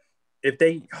 But if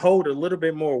they hold a little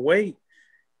bit more weight,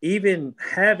 even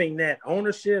having that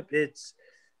ownership,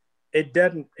 it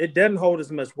doesn't hold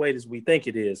as much weight as we think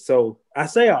it is. So I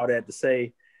say all that to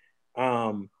say,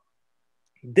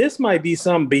 this might be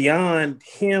something beyond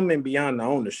him and beyond the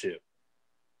ownership.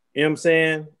 You know what I'm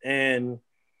saying? And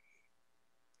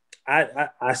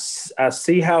I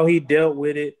see how he dealt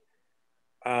with it.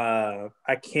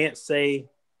 I can't say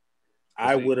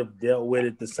I would have dealt with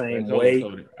it the same way.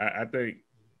 I think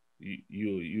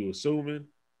you assuming,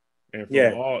 and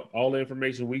from all the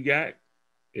information we got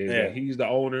is that he's the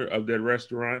owner of that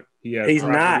restaurant. He's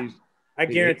not. I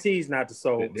guarantee he's not the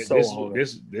sole owner.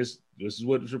 This is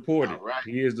what was reported. Right.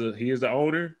 He is the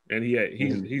owner, and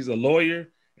he's a lawyer,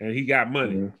 and he got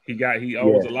money. He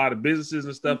owns a lot of businesses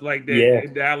and stuff like that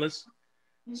in Dallas.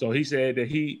 So he said that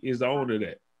he is the owner of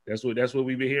that. That's what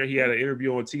we've been hearing. He had an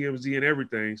interview on TMZ and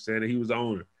everything saying that he was the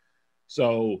owner.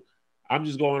 So I'm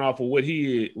just going off of what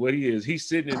he is. He's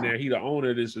sitting in there. He's the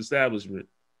owner of this establishment.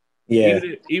 Yeah.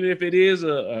 Even if it is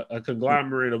a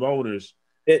conglomerate of owners,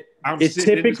 it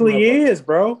typically is,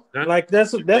 bro. Huh? Like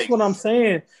that's what I'm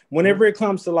saying. Whenever it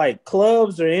comes to like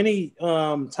clubs or any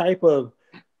type of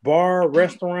bar,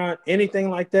 restaurant, anything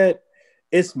like that,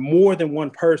 it's more than one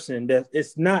person.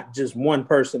 It's not just one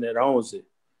person that owns it.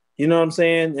 You know what I'm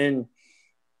saying? And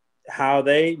how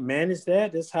they manage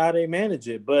that is how they manage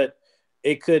it. But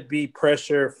it could be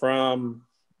pressure from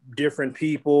different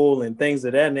people and things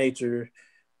of that nature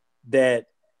that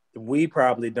we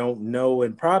probably don't know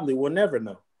and probably will never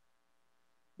know.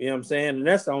 You know what I'm saying? And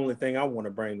that's the only thing I want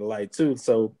to bring to light too.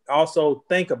 So also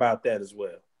think about that as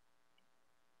well.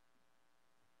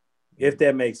 If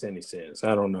that makes any sense.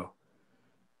 I don't know.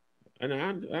 And I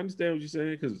understand what you're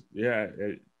saying because,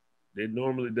 it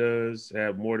normally does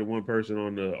have more than one person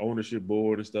on the ownership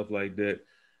board and stuff like that.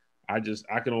 I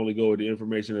can only go with the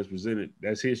information that's presented.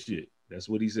 That's his shit. That's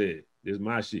what he said. This is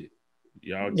my shit.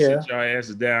 Y'all sit your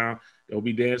asses down. Don't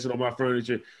be dancing on my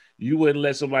furniture. You wouldn't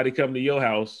let somebody come to your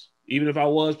house, even if I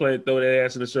was playing throw that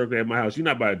ass in a circle at my house. You're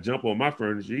not about to jump on my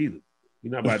furniture either.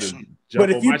 You're not about to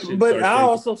jump on my shit. But I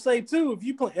also say too,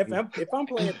 if I'm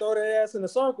playing throw that ass in a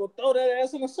circle, throw that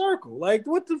ass in a circle. Like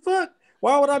what the fuck?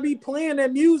 Why would I be playing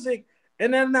that music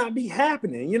and that not be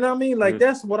happening? You know what I mean? Like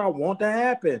that's what I want to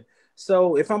happen.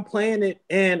 So if I'm playing it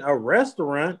in a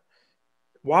restaurant,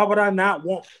 why would I not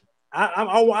want? I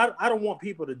don't want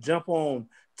people to jump on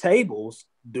tables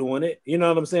doing it. You know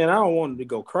what I'm saying? I don't want them to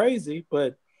go crazy,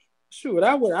 but shoot,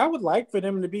 I would like for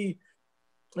them to be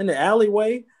in the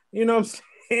alleyway. You know what I'm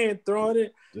saying? Throwing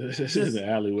it. Just in the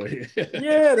alleyway.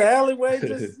 The alleyway.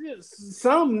 Just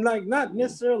something like not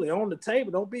necessarily on the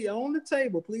table. Don't be on the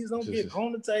table. Please don't get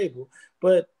on the table.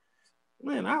 But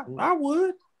man, I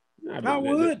would. I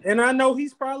would. And I know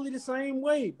he's probably the same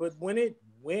way. But when it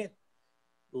went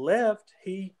left,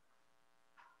 he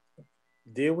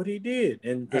did what he did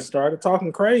and started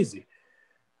talking crazy.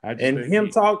 And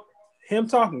him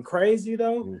talking crazy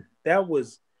though,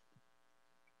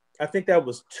 I think that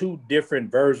was two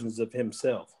different versions of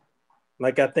himself.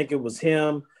 Like I think it was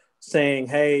him saying,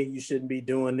 "Hey, you shouldn't be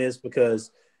doing this,"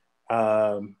 because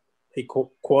he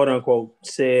quote unquote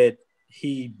said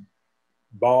he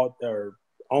bought or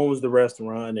owns the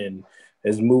restaurant and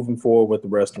is moving forward with the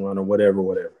restaurant or whatever.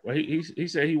 Well, he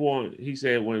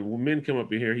said when men come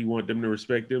up in here, he want them to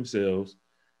respect themselves.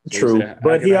 So true,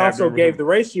 but he also gave the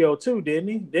ratio too, didn't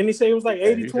he? Didn't he say it was like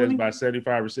 80-20? He says about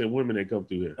 75% women that come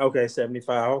through here. Okay,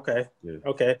 75. Okay,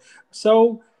 okay.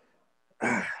 So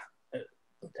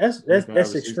that's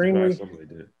extremely. Something like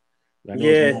that. I know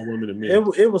it's more women than men.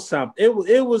 It was something. It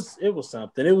was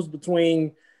something. It was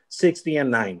between 60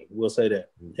 and 90. We'll say that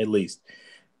at least.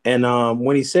 And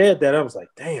when he said that, I was like,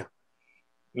 damn.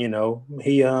 You know,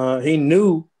 he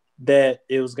knew that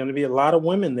it was going to be a lot of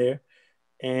women there,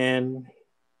 and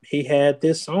he had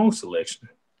this song selection,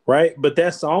 right? But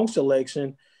that song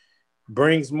selection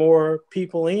brings more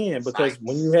people in because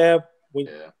when you have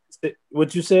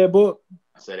what you said, Book?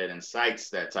 I said it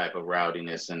incites that type of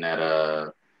rowdiness and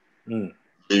that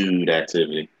lewd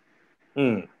activity.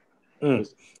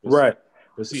 Right.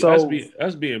 But see,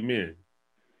 us being men,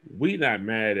 we not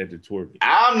mad at the twerking.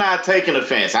 I'm not taking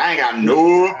offense. I ain't got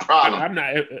no problem. I'm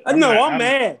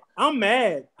mad. I'm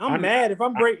mad. If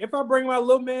I bring my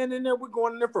little man in there, we're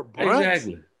going in there for brunch.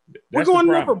 Exactly. We're going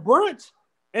in there for brunch,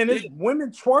 and it's women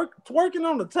twerking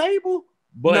on the table.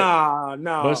 But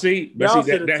nah. But see, that's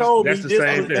the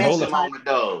same thing. Hold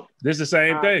on. This is the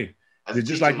same thing. It's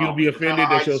just like you'll be offended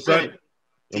that your son.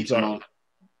 I'm sorry.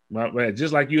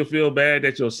 just like you'll feel bad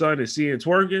that your son is seeing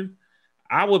twerking,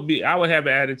 I would have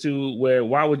an attitude where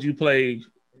why would you throw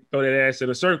that ass in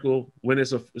a circle when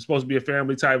it's supposed to be a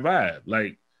family type vibe?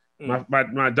 Like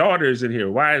my daughter is in here.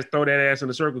 Why is throw that ass in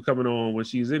a circle coming on when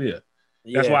she's in here?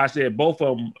 That's why I said both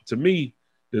of them to me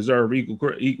deserve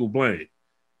equal blame,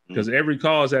 because every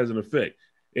cause has an effect.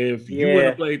 If you would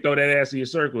have played throw that ass in your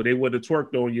circle, they would have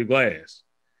twerked on your glass.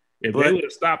 If they would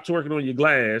have stopped twerking on your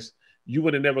glass, you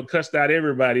would have never cussed out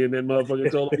everybody and then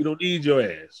motherfucker told them you don't need your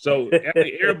ass. So I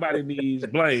think everybody needs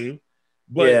blame.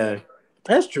 But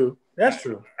that's true. That's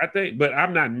true. I think, but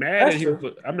I'm not mad at him.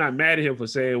 I'm not mad at him for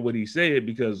saying what he said,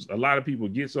 because a lot of people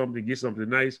get something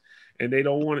nice, and they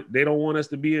don't want us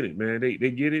to be in it, man. They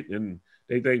get it, and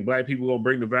they think black people gonna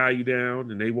bring the value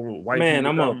down, and they want white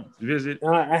people to come visit.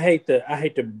 I hate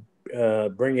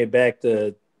to bring it back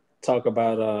to talk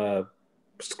about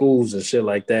schools and shit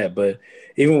like that, but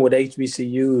even with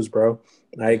HBCUs, bro,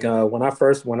 like when I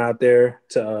first went out there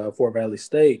to Fort Valley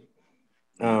State,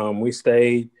 we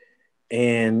stayed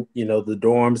in, the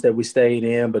dorms that we stayed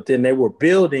in, but then they were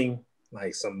building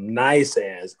like some nice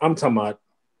ass, I'm talking about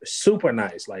super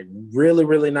nice, like really,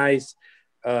 really nice.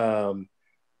 It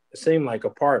seemed like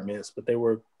apartments, but they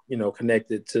were,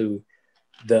 connected to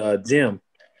the gym.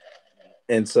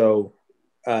 And so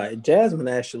Jasmine,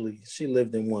 actually, she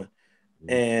lived in one.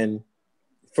 And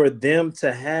for them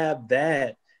to have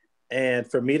that, and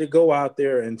for me to go out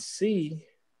there and see,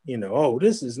 oh,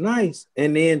 this is nice,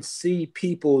 and then see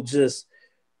people just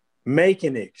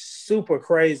making it super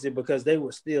crazy because they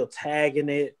were still tagging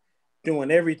it,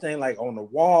 doing everything like on the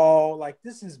wall, like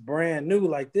this is brand new,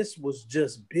 like this was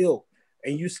just built,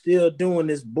 and you still doing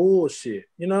this bullshit.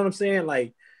 You know what I'm saying?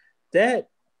 Like that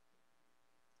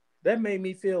made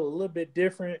me feel a little bit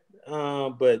different.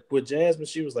 But with Jasmine,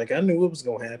 she was like, I knew it was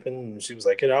gonna happen. And she was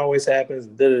like, it always happens.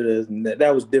 And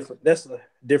that was different. That's a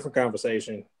different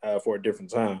conversation for a different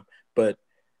time. But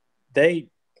they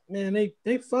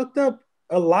fucked up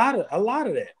a lot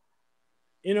of that.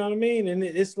 You know what I mean? And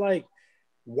it's like,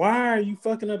 why are you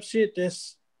fucking up shit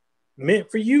that's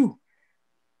meant for you?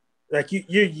 Like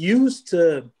you're used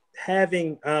to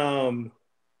having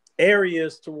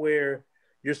areas to where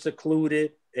you're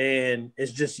secluded and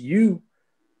it's just you,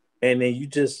 and then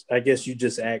I guess you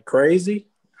just act crazy.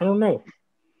 I don't know.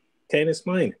 Can't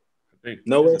explain it. I think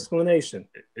no explanation.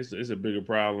 It's a bigger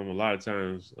problem. A lot of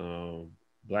times,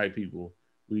 black people,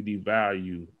 we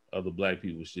devalue other black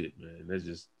people's shit, man. That's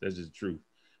just truth.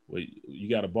 Well, you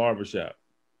got a barbershop.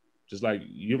 Just like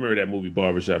you remember that movie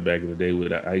Barbershop back in the day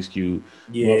with Ice Cube.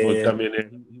 Motherfucker come in there,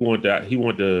 he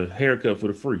want the haircut for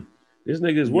the free. This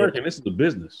nigga is working. This is a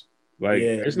business. Like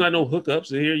it's not no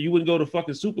hookups in here. You wouldn't go to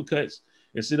fucking Supercuts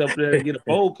and sit up there and get a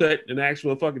bowl cut and ask for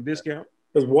a fucking discount.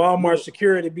 Because Walmart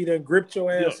security be done gripped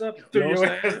your ass up.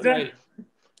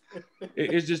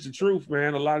 It's just the truth,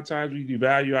 man. A lot of times we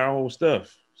devalue our own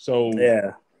stuff. So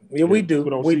we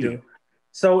do.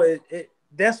 So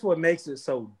that's what makes it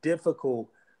so difficult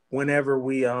whenever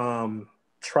we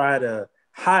try to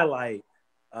highlight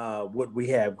what we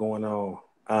have going on.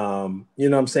 You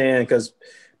know what I'm saying? Because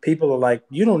people are like,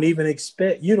 you don't even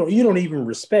even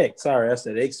respect. Sorry, I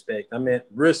said expect. I meant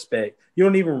respect. You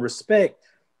don't even respect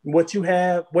what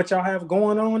y'all have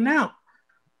going on now.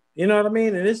 You know what I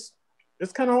mean? And it's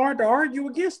kind of hard to argue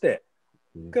against that.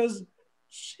 Because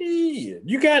shit,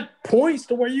 you got points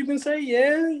to where you can say,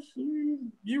 yeah,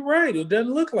 you're right. It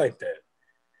doesn't look like that.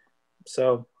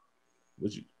 So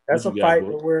that's a fight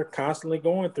that we're constantly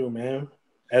going through, man.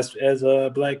 As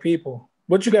black people.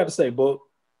 What you got to say, Book?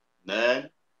 None.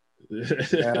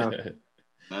 None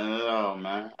at all,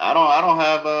 man. I don't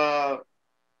have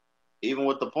even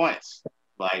with the points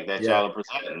like that y'all are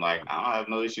presenting. Like I don't have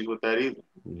no issues with that either.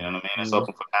 You know what I mean? It's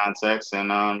open for context,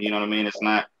 and you know what I mean.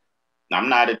 I'm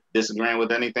not disagreeing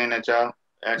with anything that y'all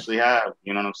actually have.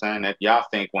 You know what I'm saying? That y'all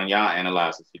think when y'all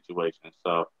analyze the situation.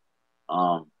 So,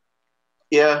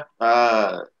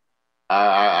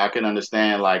 I can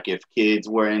understand like if kids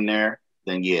were in there,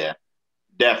 then yeah,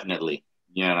 definitely.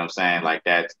 You know what I'm saying? Like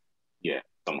that's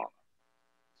come on.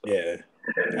 So.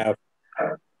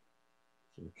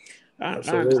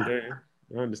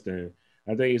 I understand.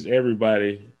 I think it's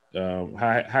everybody.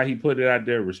 How he put it out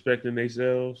there, respecting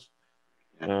themselves.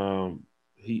 I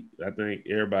think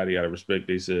everybody got to respect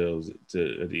themselves at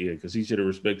the end, because he should have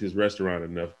respected his restaurant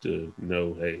enough to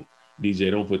know, hey,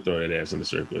 DJ, don't throw that ass in the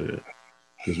circle here,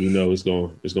 because we know it's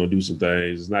gonna do some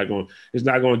things. It's not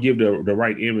gonna give the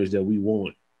right image that we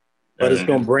want. But it's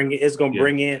gonna bring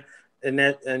in, and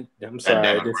I'm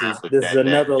sorry, this is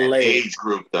another layer. Age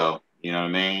group though. You know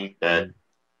what I mean?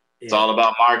 It's all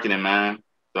about marketing, man.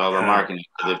 It's all about marketing.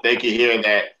 Because if they could hear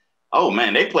that Oh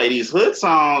man, they play these hood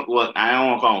songs. Well, I don't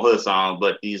want to call them hood songs,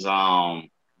 but these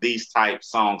type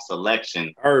song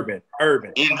selection. Urban.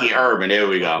 Indie urban. There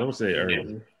we go. Don't say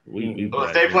urban.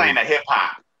 They playing the hip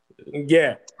hop.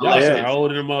 Yeah. Y'all are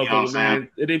older than motherfuckers, You know man.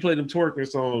 They play them twerking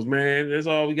songs, man. That's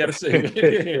all we gotta say, man.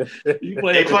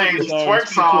 They playing these twerk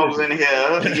songs in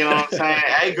here. You know what I'm saying?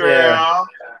 Hey girl.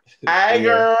 Hey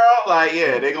girl. Like,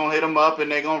 yeah, they're gonna hit them up and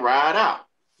they're gonna ride out.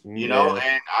 You know,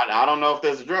 and I don't know if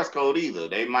there's a dress code either.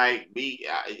 They might be,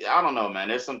 I don't know, man.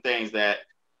 There's some things that,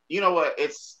 you know what,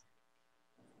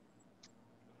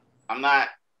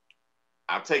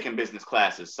 I've taken business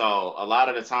classes. So a lot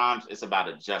of the times it's about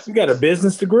adjustments. You got a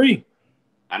business degree.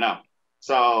 I know.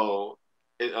 So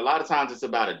a lot of times it's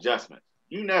about adjustment.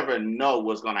 You never know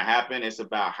what's going to happen. It's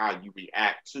about how you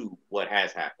react to what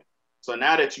has happened. So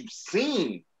now that you've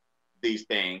seen these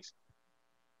things,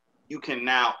 you can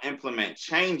now implement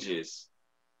changes,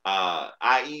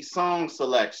 i.e. song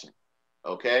selection,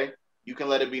 okay? You can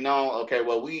let it be known, okay,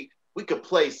 well, we could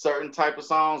play certain type of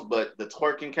songs, but the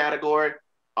twerking category,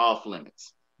 off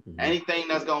limits. Mm-hmm. Anything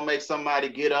that's going to make somebody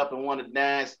get up and want to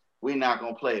dance, we're not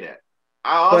going to play that.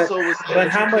 I also would say that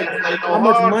how how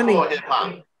much money?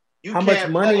 Hip-hop. You how can't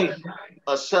much money? Play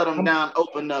a shut them down,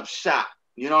 open up shop.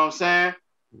 You know what I'm saying?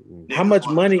 How much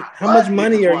money? How much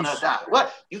money are you?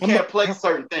 What? You can't play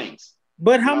certain things.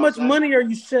 But how much money are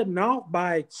you shutting off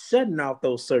by shutting off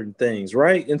those certain things,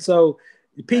 right? And so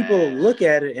people look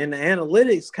at it, and the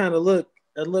analytics kind of look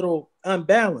a little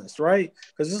unbalanced, right?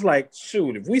 Because it's like,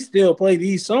 shoot, if we still play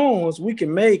these songs, we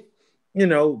can make, you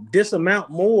know, this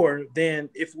amount more than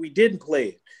if we didn't play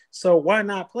it. So why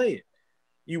not play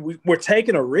it? We're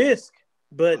taking a risk,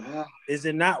 but is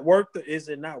it not worth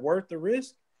the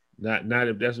risk? Not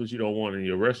if that's what you don't want in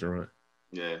your restaurant.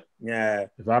 Yeah.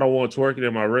 If I don't want twerking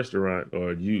in my restaurant,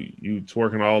 or you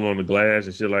twerking all on the glass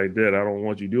and shit like that, I don't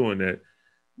want you doing that.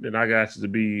 Then I got to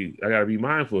be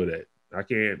mindful of that. I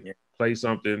can't play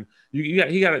something.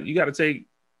 You got to take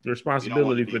the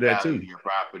responsibility for that too. Your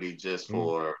property just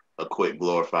for a quick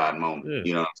glorified moment. Yeah.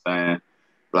 You know what I'm saying?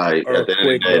 Like at the end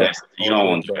of the day, you don't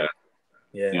want that.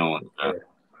 Yeah. You don't want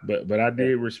that. But I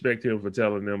did respect him for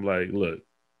telling them, like, look,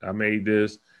 I made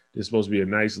this. It's supposed to be a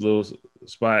nice little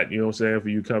spot, you know what I'm saying, for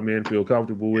you to come in, feel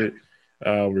comfortable with,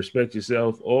 respect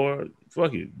yourself, or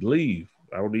fuck it, leave.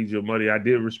 I don't need your money. I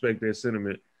did respect that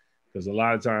sentiment, because a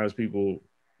lot of times people,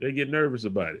 they get nervous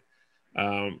about it.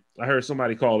 I heard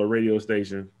somebody call a radio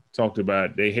station, talked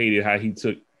about they hated how he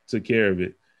took care of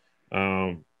it.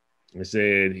 And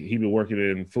said he'd been working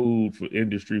in food for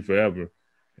industry forever.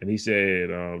 And he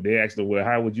said, they asked him, well,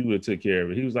 how would you have took care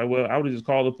of it? He was like, well, I would have just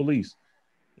called the police.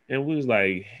 And we was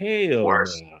like, hell,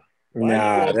 worse.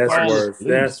 Nah, that's worse.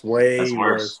 That's way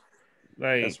worse.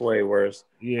 Like, that's way worse.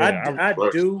 Yeah,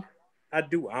 I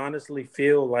do honestly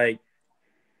feel like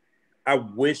I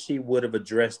wish he would have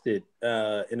addressed it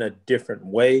in a different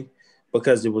way,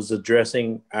 because it was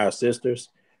addressing our sisters,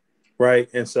 right?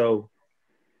 And so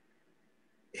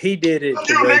he did it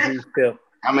the way he felt.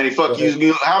 How many fuck yous?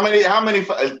 How many?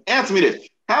 Answer me this.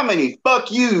 How many fuck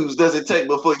yous does it take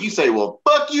before you say, well,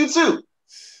 fuck you too?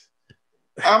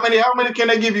 How many can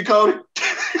they give you, Cody?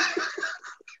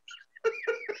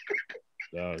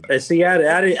 And see,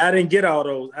 I didn't get all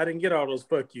those. I didn't get all those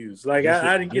fuck yous. Like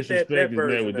I didn't get that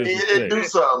version. It do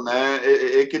something, man.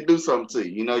 It can do something to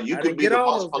you. You know, you could be the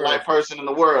most polite person in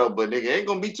the world, but nigga, ain't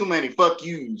gonna be too many fuck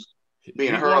yous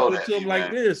being hurled at you, like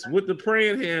this with the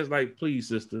praying hands, like, please,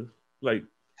 sister, like,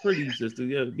 please, sister,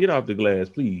 yeah, get off the glass,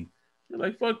 please. You're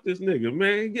like, fuck this nigga,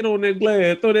 man. Get on that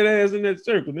glass, throw that ass in that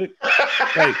circle, nigga.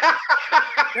 Like,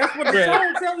 that's what the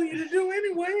song telling you to do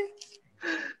anyway.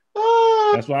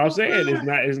 That's why I'm saying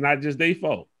it's not just their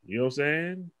fault. You know what I'm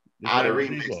saying? I'd have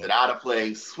remixed it. I'd have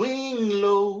played Swing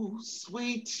Low,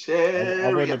 Sweet Cherry.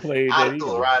 I would have played that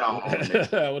either. Right on.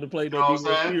 I would have played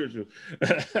that spiritual.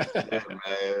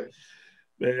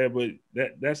 Man, but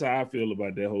that's how I feel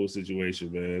about that whole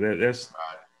situation, man.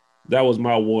 That was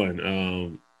my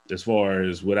one. As far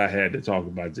as what I had to talk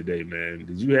about today, man.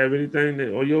 Did you have anything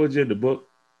on your agenda book?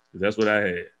 That's what I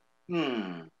had.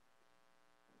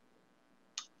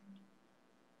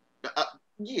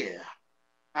 Yeah,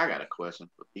 I got a question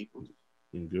for people.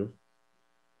 Okay.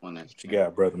 What you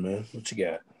got, brother, man? What you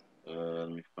got? Let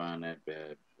me find that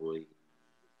bad boy.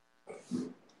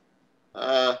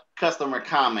 Customer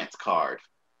comments card.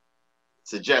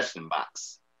 Suggestion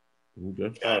box.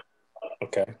 Okay.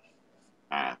 Okay.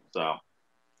 All right, so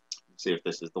let's see if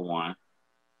this is the one.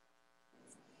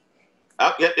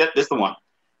 Oh, yep, this is the one.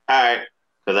 All right,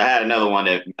 because I had another one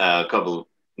that a couple,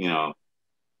 you know,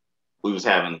 we was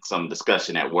having some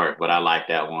discussion at work, but I like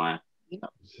that one. You know,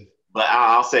 But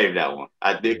I'll save that one.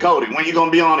 I did. Cody, when you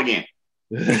gonna be on again?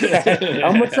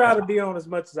 I'm gonna try to be on as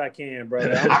much as I can,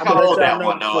 brother. I can hold that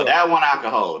one though. That one I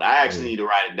can hold. I actually need to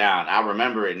write it down. I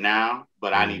remember it now,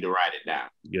 but I need to write it down.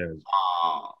 Yeah.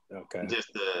 Okay.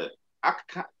 Just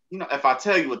if I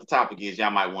tell you what the topic is,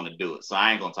 y'all might want to do it. So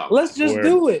I ain't gonna talk. Let's just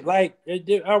do it. Like,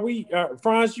 are we?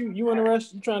 Franz, you in a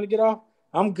rush? You trying to get off?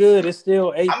 I'm good. It's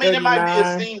still 8:39. I mean, it might be a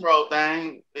steamroll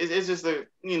thing. It's just a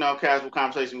casual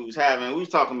conversation we was having. We was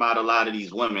talking about a lot of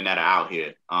these women that are out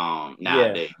here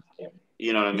nowadays. Yeah.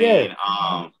 You know what I mean?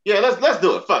 Yeah. Let's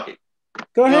do it. Fuck it.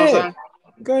 Go ahead.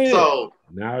 Go ahead. So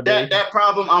that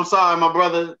problem, I'm sorry, my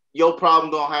brother. Your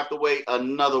problem gonna have to wait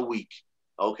another week.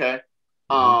 Okay.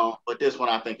 But this one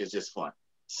I think is just fun.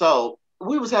 So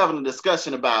we was having a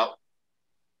discussion about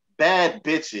bad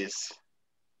bitches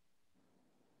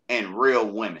and real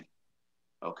women.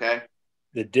 Okay.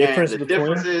 The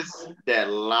differences that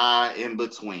lie in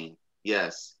between.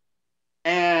 Yes.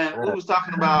 And we was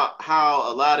talking about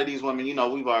how a lot of these women,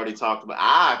 we've already talked about.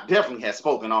 I definitely have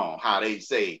spoken on how they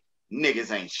say niggas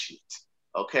ain't shit.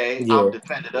 Okay. Yeah. I've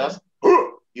defended us.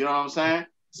 You know what I'm saying?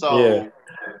 So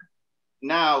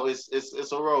now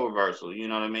it's a role reversal. You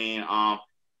know what I mean?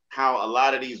 How a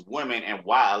lot of these women and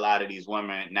why a lot of these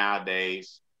women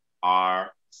nowadays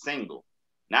are single.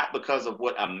 Not because of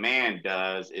what a man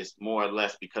does, it's more or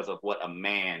less because of what a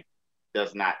man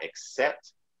does not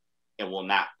accept and will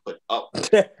not put up with.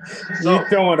 So, you're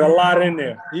throwing a lot in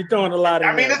there. I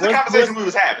mean, this is a conversation we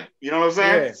was having. You know what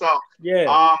I'm saying?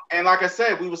 Yeah. And like I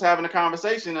said, we was having a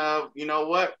conversation of, you know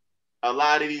what? A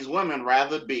lot of these women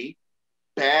rather be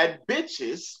bad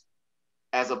bitches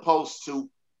as opposed to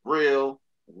real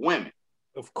women.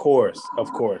 Of course. I'm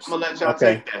gonna let y'all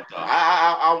take that though.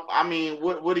 I mean,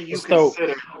 what do you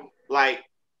consider like?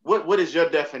 What is your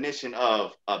definition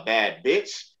of a bad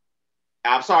bitch?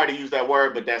 I'm sorry to use that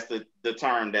word, but that's the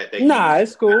term that they use.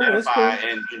 It's cool. It's cool.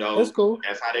 And it's cool.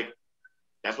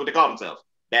 That's what they call themselves,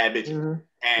 bad bitches. Mm-hmm.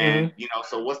 And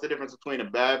so what's the difference between a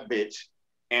bad bitch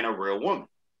and a real woman?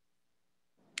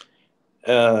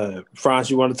 Franz,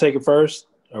 you want to take it first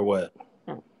or what?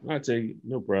 I'll take it.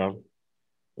 No problem.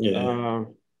 Yeah.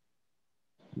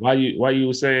 Why you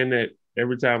were saying that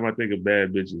every time I think of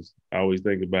bad bitches, I always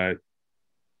think about,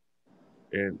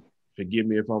 and forgive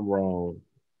me if I'm wrong,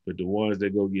 but the ones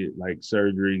that go get like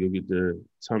surgery, go get the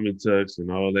tummy tucks and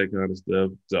all that kind of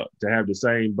stuff, to have the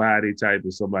same body type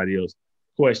as somebody else.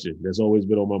 Question that's always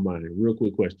been on my mind. Real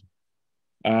quick question.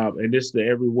 And this to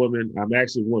every woman. I'm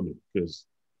asking women because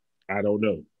I don't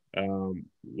know.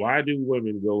 Why do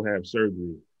women go have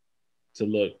surgery to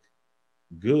look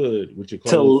good with your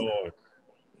clothes on?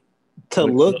 To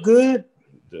look good?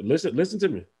 Listen to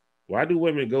me. Why do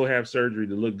women go have surgery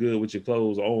to look good with your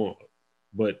clothes on,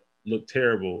 but look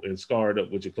terrible and scarred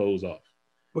up with your clothes off?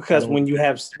 Because when you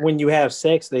have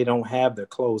sex, they don't have their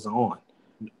clothes on,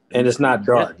 and it's not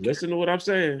dark. Listen to what I'm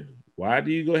saying. Why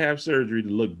do you go have surgery to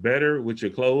look better with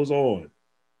your clothes on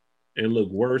and look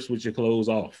worse with your clothes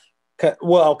off?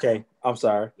 Well, okay. I'm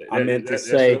sorry. I meant to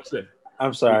say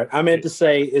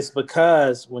it's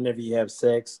because whenever you have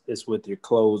sex, it's with your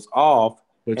clothes off.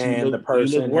 But you look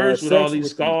worse with all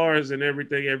these scars and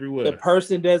everything everywhere. The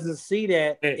person doesn't see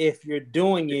that if you're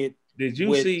doing it. Did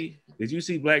you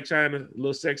see Black China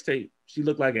little sex tape? She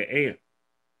looked like an ant.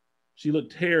 She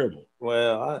looked terrible.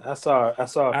 Well, I saw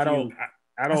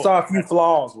a few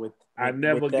flaws with. I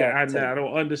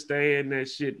don't understand that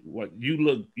shit. What you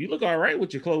look all right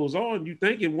with your clothes on. You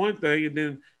thinking one thing, and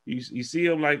then you see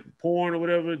them like porn or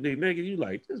whatever. They naked. You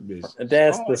like this bitch.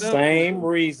 That's the same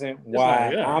reason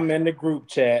why I'm in the group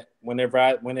chat.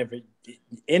 Whenever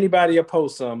anybody will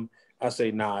post something, I say,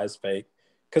 nah, it's fake.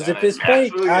 Because if it's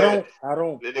fake, I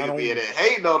don't. Be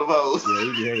hating on the post.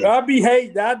 I be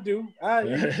hating. I do.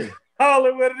 Call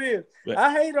it what it is. But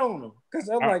I hate on them because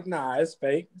I'm like, nah, it's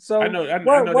fake. So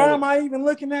why am I even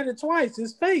looking at it twice?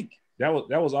 It's fake. That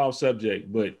was off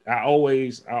subject, but I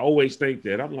always think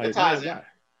that. I'm like,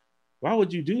 why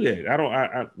would you do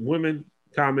that? Women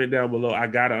comment down below. I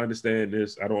gotta understand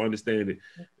this. I don't understand it.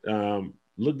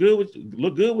 Look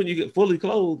good when you get fully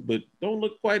clothed, but don't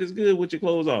look quite as good with your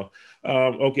clothes off.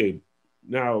 Okay,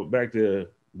 now back to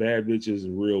bad bitches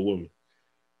and real women.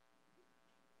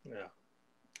 Yeah.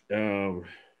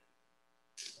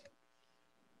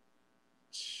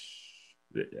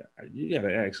 You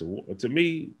gotta ask to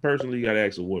me personally, you gotta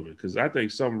ask a woman because I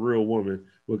think some real women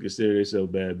would consider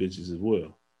themselves bad bitches as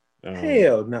well.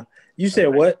 Hell no. You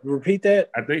said what? Repeat that.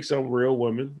 I think some real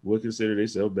women would consider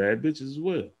themselves bad bitches as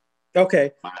well.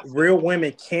 Okay. Real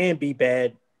women can be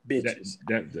bad bitches.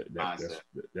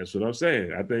 That's what I'm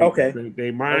saying. I think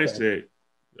they mindset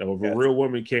If a real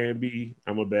woman can be,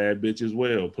 I'm a bad bitch as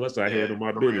well. Plus, I handle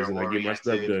my business and I get my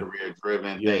stuff done. Career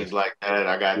driven, things like that.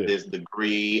 I got this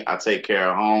degree. I take care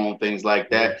of home, things like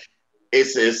that.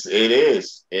 It is.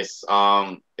 There's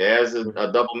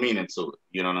a double meaning to it.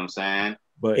 You know what I'm saying?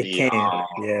 But it can,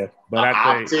 But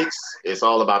I think optics. It's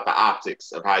all about the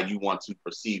optics of how you want to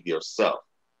perceive yourself.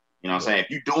 You know what I'm saying? If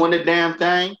you're doing the damn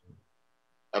thing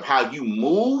of how you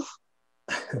move,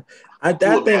 I think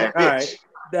all right.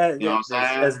 You know what I'm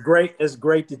saying? That's great. It's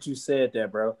great that you said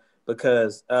that, bro.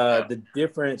 Because the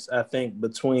difference, I think,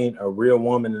 between a real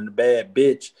woman and a bad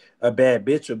bitch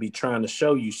will be trying to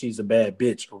show you she's a bad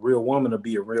bitch. A real woman will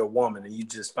be a real woman, and you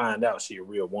just find out she's a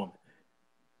real woman.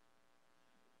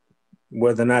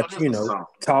 Whether or not,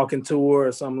 talking to her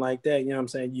or something like that, you know what I'm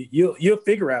saying? You'll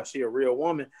figure out she's a real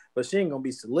woman, but she ain't gonna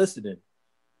be soliciting.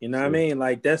 You know what I mean?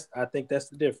 Like I think that's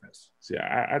the difference. See,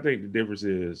 I think the difference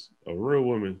is a real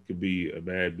woman could be a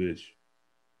bad bitch.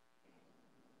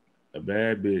 A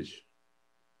bad bitch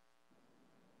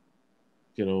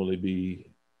can only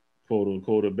be quote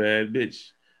unquote a bad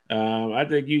bitch. I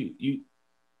think you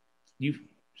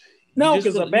no,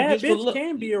 because a bad bitch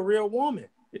can be a real woman.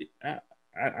 I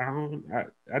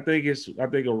think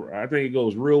it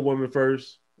goes real woman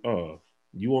first.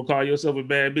 You want to call yourself a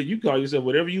bad bitch? You call yourself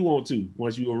whatever you want to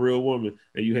once you're a real woman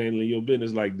and you handling your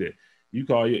business like that.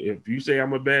 If you say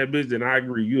I'm a bad bitch, then I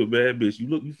agree. You a bad bitch.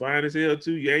 You fine as hell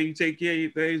too. Yeah, you take care of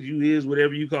your things. You is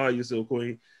whatever you call yourself,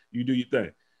 queen. You do your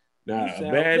thing. Now,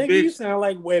 a bad bitch. You sound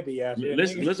like Webby out there.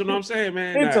 Listen what I'm saying,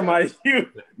 man. A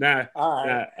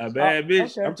bad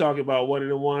bitch. Okay. I'm talking about one of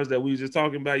the ones that we was just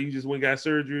talking about. You just went and got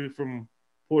surgery from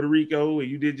Puerto Rico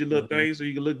and you did your little thing so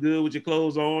you can look good with your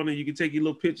clothes on and you can take your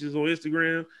little pictures on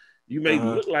Instagram. You may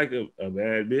look like a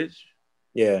bad bitch.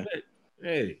 Yeah. But,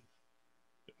 hey,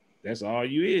 that's all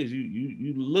you is.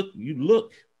 You look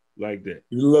like that.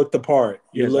 You look the part.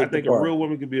 I think a real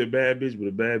woman could be a bad bitch, but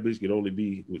a bad bitch can only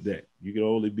be with that. You can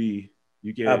only be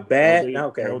a bad. I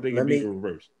don't think it be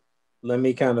reversed. Let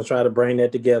me kind of try to bring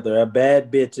that together. A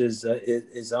bad bitch is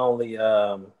only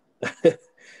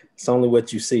it's only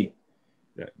what you see.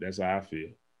 That's how I feel.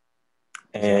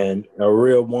 And a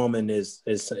real woman is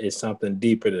something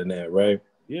deeper than that, right?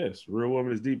 Yes, real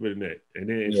woman is deeper than that. And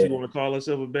then if she want to call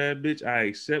herself a bad bitch, I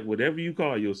accept whatever you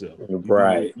call yourself.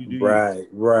 Right.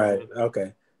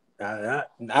 Okay.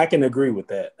 I can agree with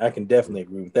that. I can definitely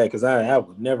agree with that because I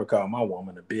would never call my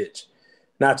woman a bitch.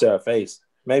 Not to her face.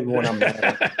 Maybe when I'm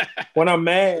mad. When I'm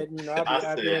mad,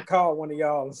 I'll be call one of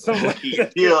y'all or something like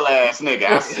that. Heel ass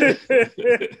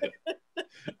nigga.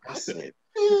 I said.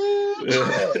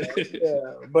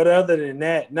 Yeah. But other than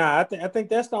that, I think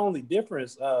that's the only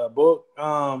difference. Book.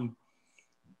 I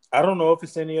don't know if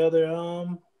it's any other.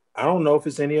 I don't know if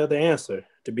it's any other answer.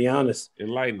 To be honest,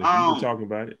 enlighten us. You were talking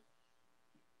about it.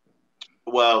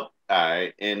 Well, all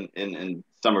right. In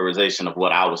summarization of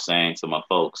what I was saying to my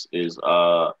folks is,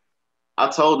 I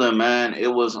told them, man,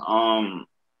 it was I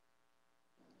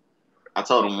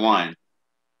told them one.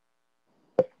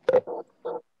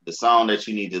 The song that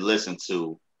you need to listen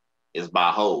to is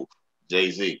by Hov,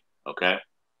 Jay-Z, okay?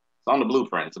 It's on the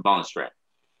Blueprint. It's a bonus track.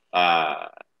 It's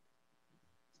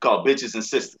called Bitches and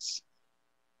Sisters,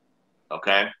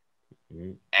 okay?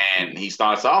 Mm-hmm. And he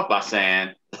starts off by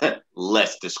saying,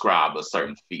 let's describe a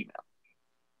certain female,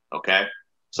 okay?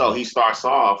 So he starts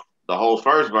off, the whole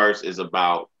first verse is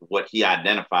about what he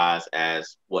identifies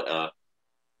as what a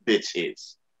bitch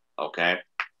is, okay?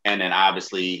 And then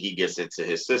obviously he gets into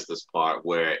his sister's part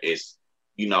where it's,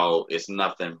 it's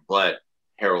nothing but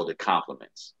heralded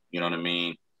compliments. You know what I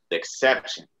mean? The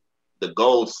exception, the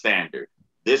gold standard.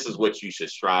 This is what you should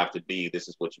strive to be. This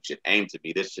is what you should aim to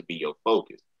be. This should be your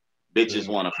focus. Bitches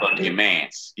want to fuck your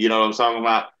mans. You know what I'm talking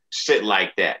about? Shit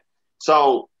like that.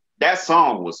 So that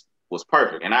song was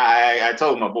perfect. And I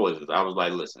told my boys, I was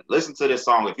like, listen to this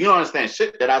song. If you don't understand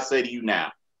shit that I say to you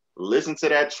now, listen to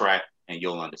that track and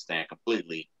you'll understand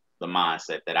completely the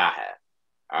mindset that I have.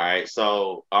 All right.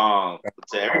 So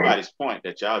to everybody's point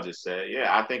that y'all just said,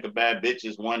 yeah, I think a bad bitch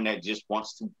is one that just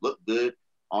wants to look good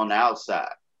on the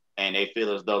outside. And they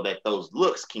feel as though that those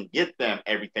looks can get them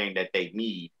everything that they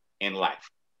need in life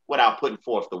without putting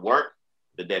forth the work,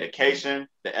 the dedication,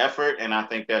 the effort. And I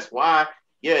think that's why,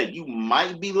 yeah, you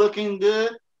might be looking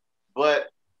good, but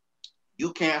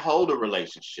you can't hold a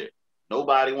relationship.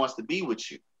 Nobody wants to be with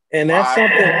you. And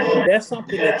that's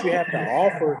something that you have to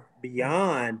offer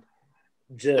beyond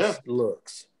just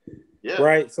looks. Yeah.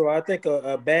 Right. So I think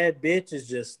a bad bitch is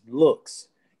just looks.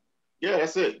 Yeah,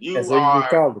 that's it. You can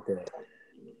call it that.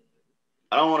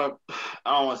 I don't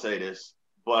want to say this,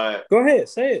 but go ahead,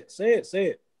 say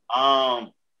it.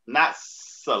 Not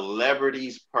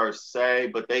celebrities per se,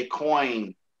 but they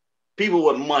coin people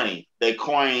with money, they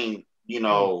coin, you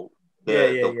know,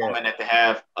 the woman that they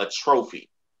have a trophy.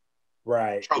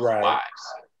 Right. Trophy Right. wives.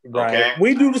 Right. Okay.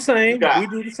 We do the same. We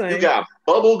do the same. You got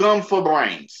bubble gum for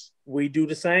brains. We do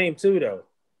the same too, though.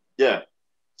 Yeah.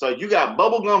 So you got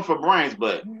bubble gum for brains,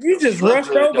 but you just rushed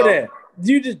over that.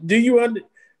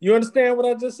 You understand what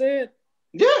I just said?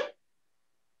 Yeah.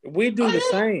 We do the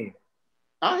same.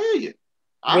 I hear you.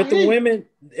 With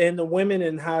the women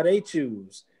and how they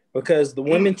choose, because the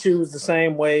women choose the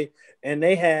same way, and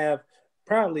they have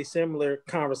probably similar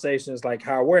conversations like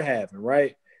how we're having,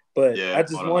 right? But I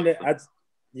just wanted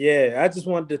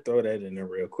to throw that in there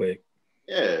real quick.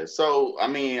 Yeah, so I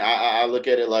mean, I look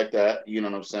at it like that. You know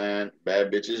what I'm saying?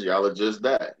 Bad bitches, y'all are just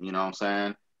that. You know what I'm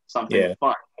saying? Something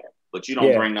fun, but you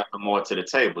don't bring nothing more to the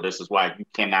table. This is why you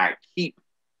cannot keep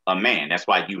a man. That's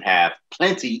why you have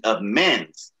plenty of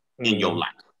men's in your life.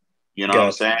 You know what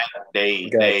I'm saying?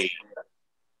 They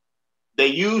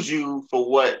use you for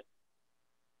what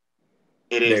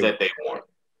it is that they want.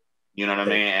 You know what I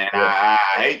mean? And I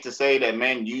hate to say that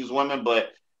men use women, but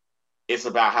it's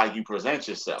about how you present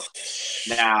yourself.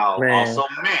 Now, also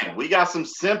men, we got some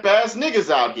simp ass niggas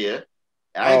out here.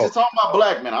 And I ain't just talking about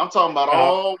black men. I'm talking about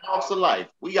all walks of life.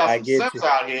 We got some simps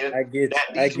out here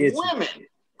that these women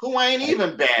who ain't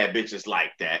even bad bitches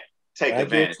like that take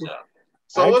advantage of.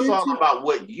 So it's all about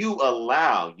what you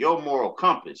allow, your moral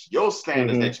compass, your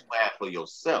standards that you have for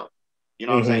yourself. You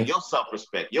know what I'm saying? Your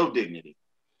self-respect, your dignity.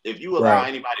 If you allow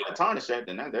anybody to tarnish that,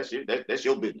 then that's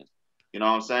your business. You know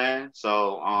what I'm saying?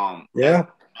 So that's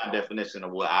my definition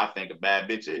of what I think a bad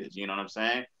bitch is. You know what I'm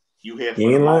saying? You here for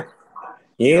the moment.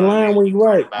 You ain't lying when you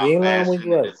right. You ain't lying when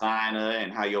you right. Designer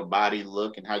and how your body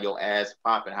look and how your ass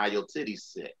pop and how your titties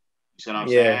sit. You see what I'm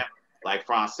saying? Like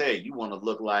Franz said, you want to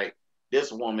look like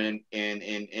this woman in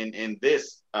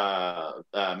this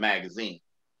magazine.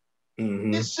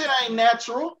 This shit ain't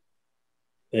natural.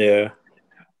 Yeah.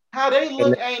 How they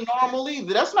look ain't normal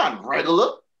either. That's not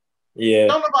regular. Yeah.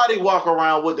 Don't nobody walk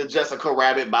around with the Jessica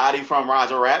Rabbit body from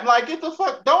Roger Rabbit. Like, get the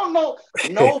fuck. Don't know.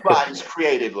 Nobody's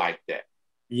created like that.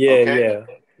 Yeah, okay?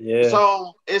 yeah.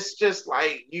 So it's just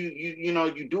like you know,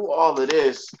 you do all of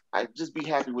this. I just be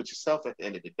happy with yourself at the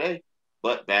end of the day.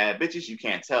 But bad bitches, you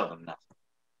can't tell them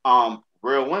nothing.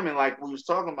 Real women, like we was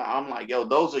talking about, I'm like, yo,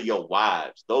 those are your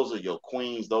wives, those are your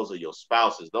queens, those are your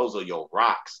spouses, those are your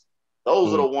rocks.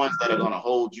 Those are the ones that are gonna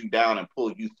hold you down and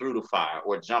pull you through the fire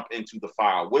or jump into the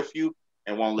fire with you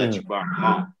and won't let you burn them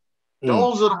on.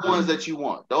 Those are the ones that you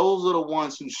want. Those are the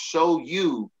ones who show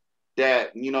you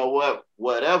that, you know what,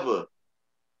 whatever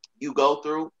you go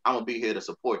through, I'm gonna be here to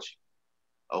support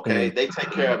you. Okay. They take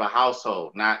care of a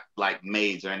household, not like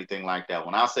maids or anything like that.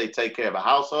 When I say take care of a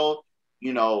household,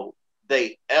 you know,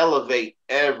 they elevate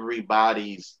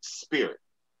everybody's spirit.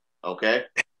 Okay.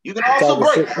 You can also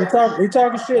break. You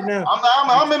talking shit now.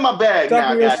 I'm in my bag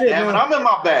now, goddammit. I'm in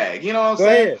my bag. You know what I'm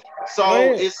saying? So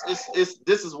it's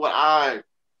this is what I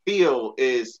feel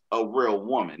is a real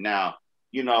woman. Now,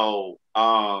 you know,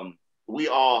 we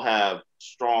all have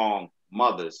strong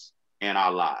mothers in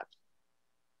our lives.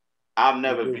 I've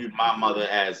never viewed my mother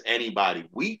as anybody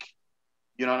weak.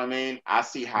 You know what I mean? I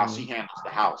see how she handles the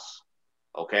house.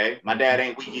 Okay. My dad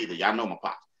ain't weak either. Y'all know my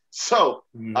pop. So,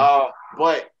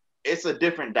 but it's a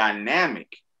different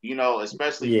dynamic, you know,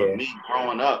 especially for me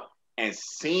growing up and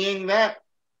seeing that.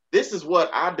 This is what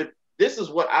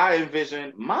I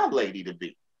envision my lady to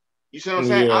be. You see what I'm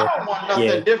saying? I don't want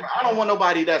nothing different. I don't want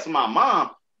nobody that's my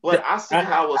mom, but I see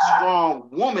how a strong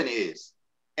woman is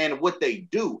and what they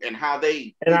do and how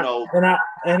they, I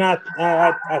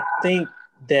think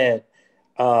that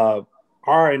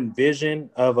our envision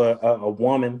of a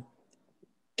woman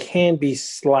can be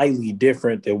slightly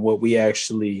different than what we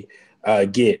actually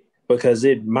get, because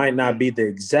it might not be the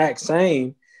exact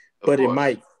same, but it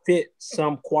might fit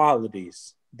some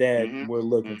qualities that we're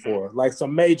looking for, like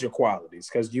some major qualities,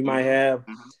 because you might have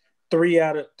three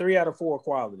out of four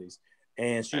qualities,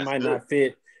 and she might not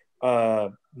fit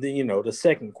the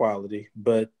second quality,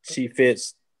 but she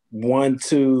fits 1,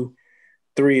 2,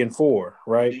 3, and 4,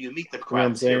 right? Do you meet the criteria? You know what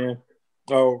I'm saying?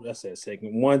 Oh, that's that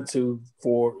second. 1, 2,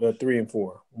 4, 3, and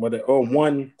 4. Whatever.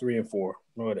 1, 3, and 4.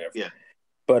 Whatever. Yeah.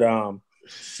 But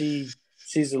she's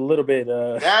a little bit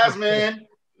Jasmine.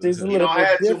 She's a little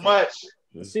bit too much.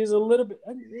 She's a little bit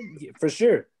for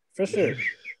sure.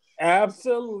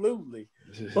 Absolutely.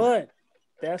 But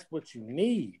that's what you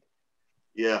need.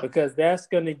 Yeah. Because that's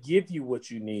gonna give you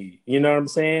what you need. You know what I'm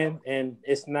saying? And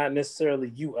it's not necessarily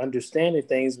you understanding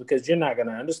things, because you're not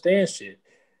gonna understand shit.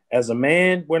 As a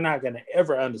man, we're not going to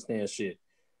ever understand shit.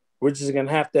 We're just going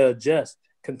to have to adjust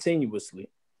continuously.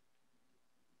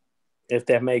 If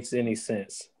that makes any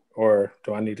sense. Or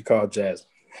do I need to call Jasmine?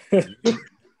 But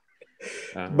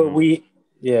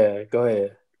go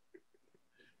ahead.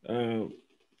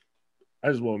 I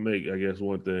just want to make, I guess,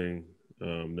 one thing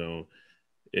known.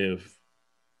 If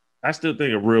I still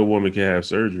think a real woman can have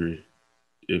surgery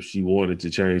if she wanted to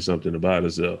change something about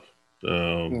herself.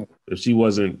 If she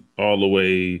wasn't all the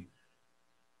way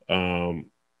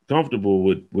comfortable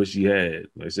with what she had,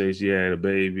 like say she had a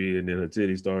baby and then her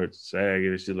titties start sagging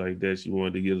and shit like that, she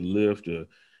wanted to get a lift, or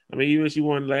I mean, even if she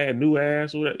wanted to add new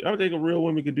ass, or whatever, I think a real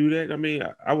woman could do that. I mean,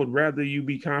 I would rather you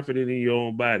be confident in your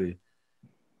own body.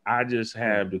 I just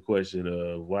have the question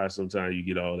of why sometimes you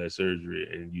get all that surgery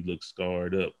and you look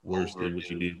scarred up worse than what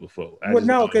you did before. Well,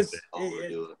 no, because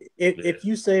if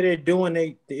you say they're doing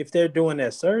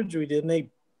that surgery, then they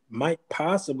might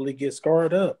possibly get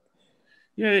scarred up.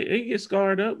 Yeah, it gets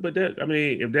scarred up, but that, I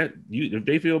mean, if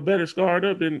they feel better scarred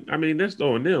up, then I mean that's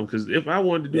on them. Because if I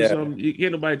wanted to do something, you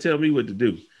can't nobody tell me what to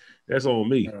do. That's on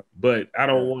me. But I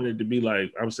don't want it to be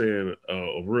like I'm saying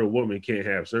a real woman can't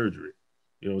have surgery.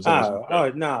 You know what I'm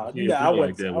saying? No, I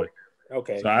wouldn't. Like that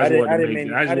okay. So I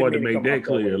just wanted to make that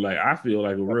clear. Like I feel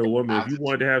like a real woman, if you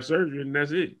want to have surgery, then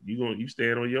that's it. You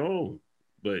stand on your own.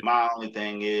 But my only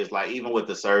thing is, like, even with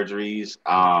the surgeries,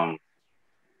 I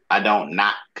don't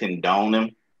not condone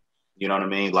them. You know what I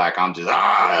mean? Like I'm just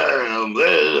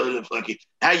fuck it.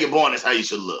 How you born is how you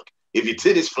should look. If your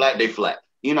titties flat, they flat.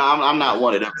 You know, I'm not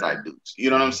one of them type dudes. You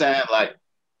know what I'm saying? Like,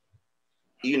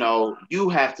 you know, you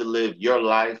have to live your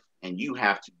life. And you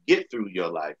have to get through your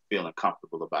life feeling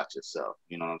comfortable about yourself.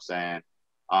 You know what I'm saying?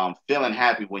 Feeling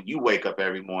happy when you wake up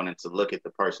every morning to look at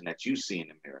the person that you see in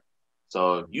the mirror.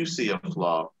 So if you see a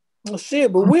flaw. Well,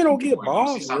 shit, but we don't get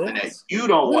balls lifts. You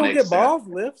don't want to get balls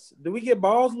lifts. Do we get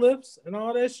balls lifts and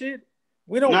all that shit?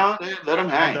 We don't. No, let them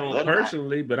hang. I don't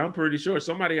personally, but I'm pretty sure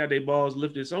somebody got their balls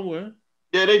lifted somewhere.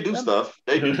 Yeah, they do stuff.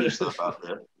 They do stuff out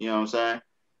there. You know what I'm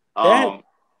saying?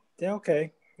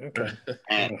 Okay.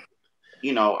 And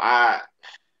you know, all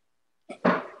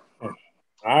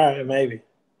right, maybe.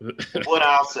 What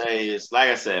I'll say is, like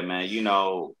I said, man, you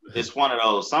know, it's one of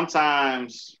those.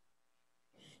 Sometimes,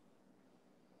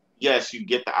 yes, you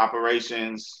get the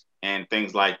operations and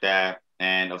things like that,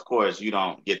 and of course, you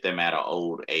don't get them at an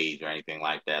old age or anything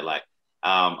like that. Like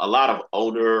a lot of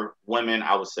older women,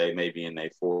 I would say maybe in their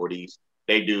 40s,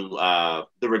 they do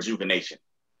the rejuvenation.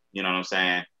 You know what I'm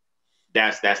saying?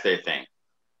 That's their thing.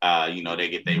 You know, they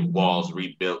get their walls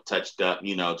rebuilt, touched up,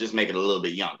 you know, just make it a little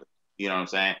bit younger. You know what I'm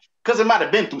saying? Because it might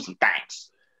have been through some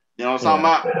things. You know what I'm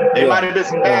talking about? They might have been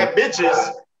some bad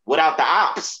bitches without the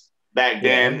ops back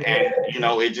then. And, you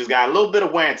know, it just got a little bit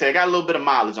of wear and tear, got a little bit of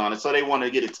mileage on it. So they want to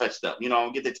get it touched up, you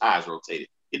know, get the tires rotated,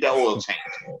 get that oil changed,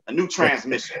 a new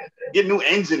transmission, get a new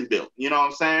engine built. You know what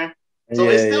I'm saying? So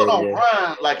it still don't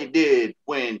run like it did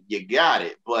when you got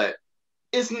it, but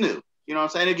it's new. You know what I'm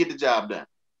saying? They get the job done.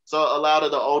 So a lot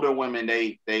of the older women,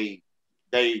 they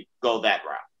go that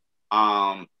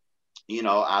route. You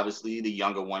know, obviously the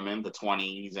younger women, the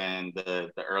 20s and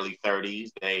the early 30s,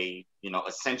 they, you know,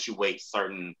 accentuate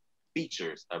certain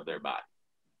features of their body.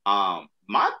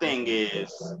 My thing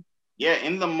is,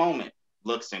 in the moment,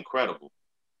 looks incredible.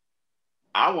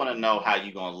 I want to know how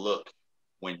you're going to look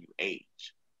when you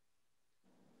age.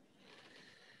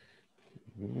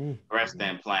 Breast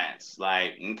implants,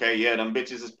 like, okay, them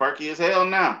bitches is perky as hell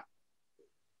now.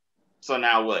 So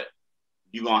now what?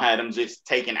 You gonna have them just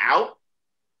taken out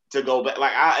to go back?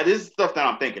 Like, this is stuff that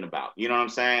I'm thinking about. You know what I'm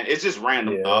saying? It's just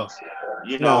random thoughts.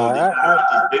 You know,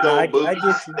 big old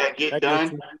boobies that get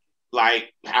done.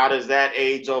 Like, how does that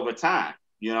age over time?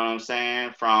 You know what I'm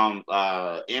saying? From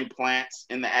implants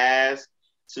in the ass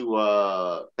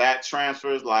to fat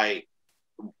transfers. Like,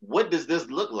 what does this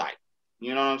look like?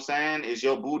 You know what I'm saying? Is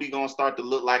your booty gonna start to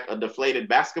look like a deflated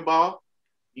basketball?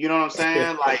 You know what I'm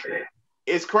saying? Like,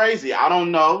 it's crazy. I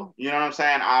don't know. You know what I'm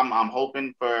saying? I'm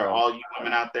hoping for all you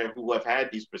women out there who have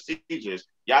had these procedures,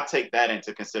 y'all take that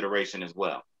into consideration as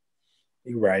well.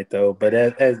 You're right, though. But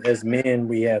as men,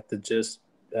 we have to just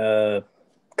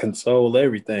console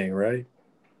everything, right?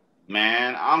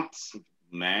 Man,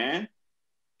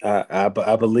 I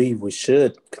believe we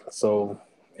should console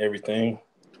everything.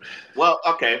 Well,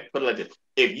 okay, put it like this: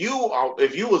 if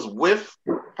you was with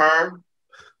her,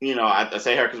 you know, I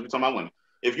say her because we're talking about women.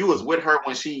 If you was with her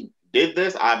when she did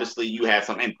this, obviously you had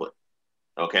some input,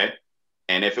 okay?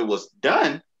 And if it was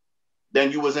done,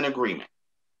 then you was in agreement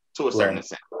to a certain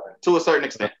extent. To a certain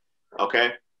extent,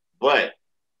 okay? But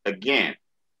again,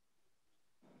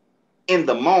 in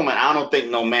the moment, I don't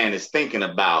think no man is thinking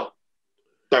about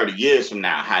 30 years from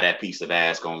now how that piece of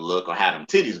ass gonna look or how them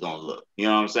titties gonna look. You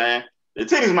know what I'm saying? The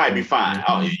titties might be fine.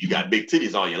 Oh, you got big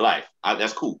titties all your life.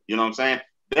 That's cool. You know what I'm saying?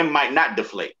 Them might not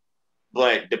deflate.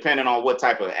 but depending on what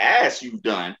type of ass you've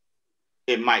done,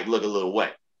 it might look a little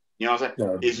wet. You know what I'm saying?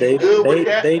 No, Is you good with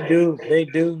that? They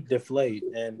do deflate,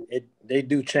 and they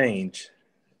do change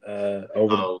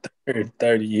over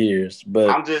 30 years. But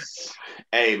I'm just,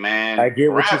 hey man, I get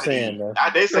gravity, what you're saying, though.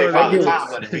 They say Father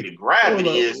Time undefeated. Gravity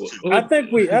is too. I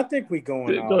think we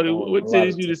going off. Cody, what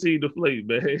titties you to see deflate,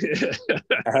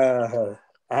 man?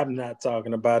 I'm not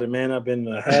talking about it, man. I've been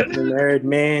a happily married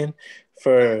man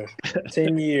for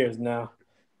 10 years now.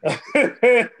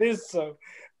 So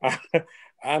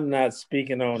I'm not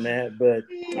speaking on that, but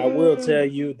I will tell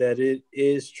you that it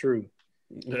is true.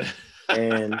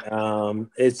 And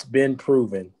it's been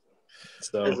proven.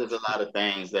 So there's a lot of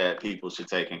things that people should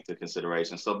take into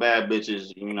consideration. So bad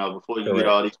bitches, before you get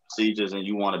all these procedures and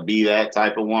you want to be that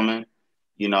type of woman,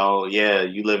 you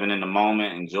living in the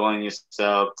moment, enjoying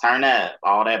yourself, turn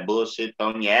all that bullshit,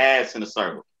 throwing your ass in a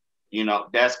circle.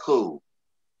 That's cool.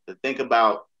 To think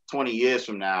about 20 years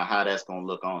from now, how that's going to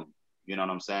look on you. You know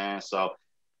what I'm saying? So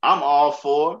I'm all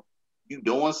for you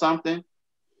doing something,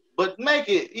 but make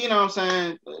it,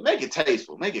 make it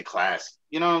tasteful, make it classy.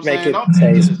 You know what I'm saying? Make it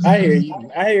tasteful. I hear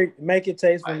you. Make it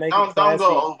tasteful. Make it classy. Don't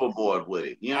go overboard with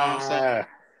it. You know what I'm saying?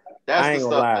 That's the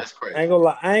stuff that's crazy. I ain't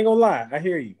gonna lie. I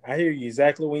hear you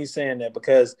exactly when you're saying that,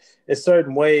 because it's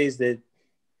certain ways that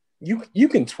you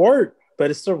can twerk, but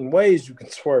it's certain ways you can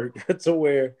twerk to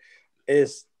where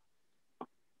it's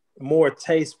more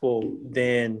tasteful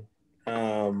than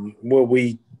what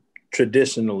we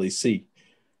traditionally see.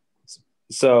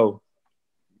 So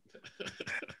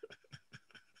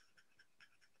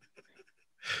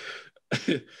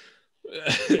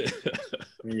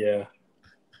yeah.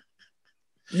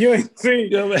 You ain't seen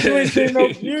no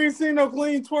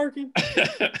clean twerking.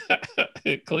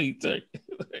 Clean twerking.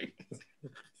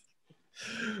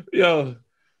 Yo,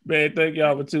 man, thank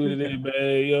y'all for tuning in,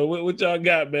 man. Yo, what y'all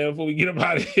got, man, before we get up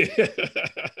out of here?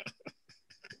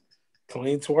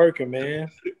 Clean twerking, man.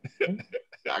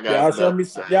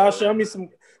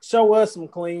 Show us some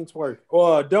clean twerk.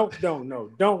 Or don't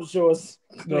show us.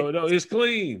 No, it's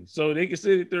clean, so they can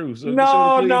sit it through. So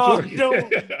don't.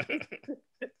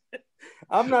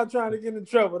 I'm not trying to get in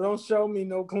trouble. Don't show me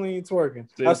no clean twerking.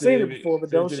 I've seen it before, but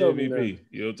don't show me that.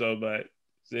 You know what I'm talking about?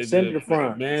 Send it to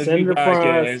front.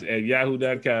 MVPODCAST at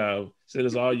yahoo.com. Send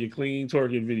us all your clean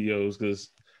twerking videos, because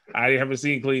I haven't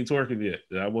seen clean twerking yet.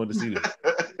 I want to see this.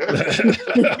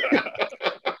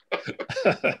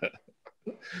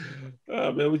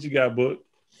 Oh, man, what you got, Book?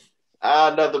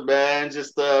 Another, man.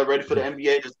 Just ready for the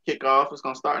NBA to kick off. It's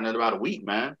going to start in about a week,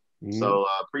 man. Mm-hmm. So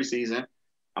preseason.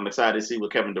 I'm excited to see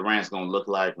what Kevin Durant's going to look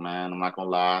like, man. I'm not going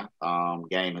to lie.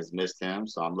 Game has missed him,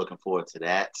 so I'm looking forward to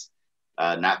that.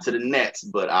 Not to the Nets,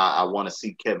 but I want to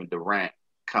see Kevin Durant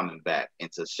coming back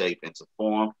into shape, into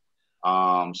form.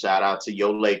 Shout out to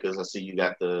your Lakers. I see you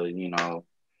got the,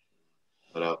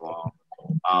 whatever.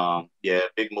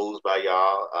 Big moves by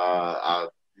y'all.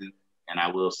 I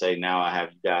will say now I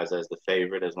have you guys as the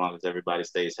favorite. As long as everybody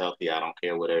stays healthy, I don't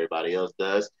care what everybody else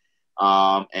does.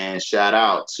 And shout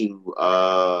out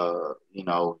to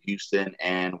Houston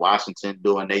and Washington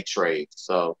doing their trade.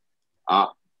 So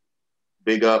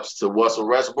big ups to Russell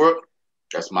Westbrook.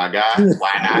 That's my guy.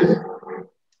 Why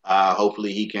not?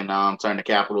 Hopefully he can turn the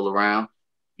Capitol around,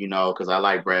 because I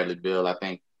like Bradley Beal. I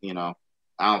think, I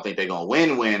don't think they're gonna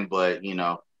win, but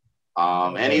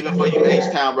and even for you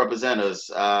H-Town representatives,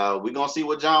 we're gonna see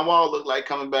what John Wall look like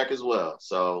coming back as well.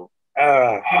 So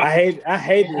I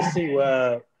hate to see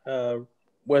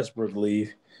Westbrook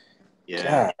leave.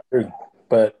 Yeah. God,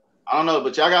 but I don't know,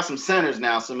 but y'all got some centers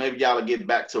now, so maybe y'all will get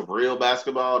back to real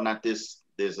basketball, not this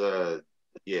I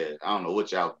don't know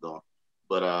what y'all doing.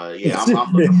 But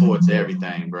I'm looking forward to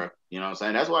everything, bro. You know what I'm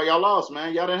saying? That's why y'all lost,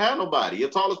 man. Y'all didn't have nobody. Your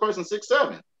tallest person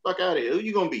 6'7". Fuck out of here. Who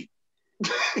you gonna be?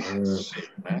 Shit,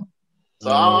 man.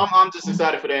 So I'm just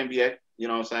excited for the NBA. You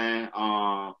know what I'm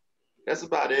saying? That's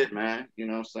about it, man. You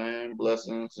know what I'm saying?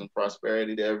 Blessings and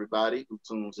prosperity to everybody who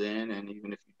tunes in. And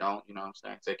even if you don't, you know what I'm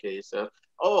saying? Take care of yourself.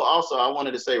 Oh, also, I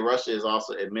wanted to say Russia is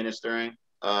also administering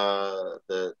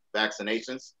the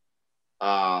vaccinations.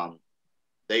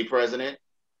 They president,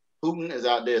 Putin, is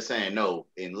out there saying, no,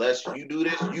 unless you do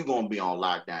this, you're going to be on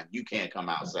lockdown. You can't come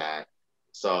outside.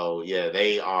 So, yeah,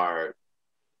 they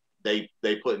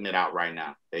putting it out right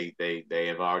now. They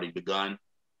have already begun.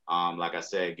 Like I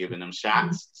said, giving them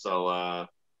shots. So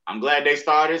I'm glad they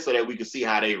started so that we can see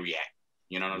how they react.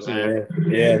 You know what I'm saying?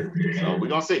 Yeah. So we're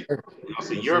gonna see.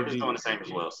 Europe is doing the same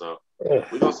as well. So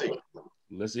we're gonna see.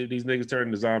 Let's see if these niggas turn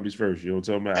into zombies first. You know what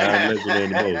I'm talking about? I'm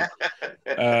living on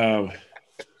the boat.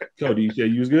 Cody, you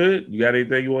said you was good? You got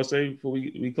anything you want to say before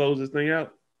we close this thing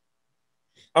out?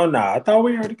 Oh no, I thought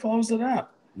we already closed it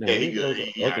out. Nah, yeah, he good.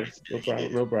 Okay,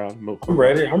 no problem. I'm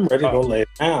ready to go lay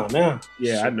down now.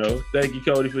 Yeah, I know. Thank you,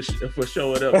 Cody, for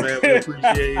showing up, man. We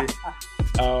appreciate it.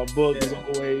 Book, as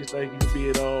always, thank you for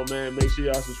being on, man. Make sure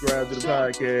y'all subscribe to the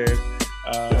podcast.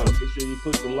 Make sure you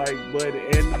push the like button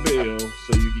and the bell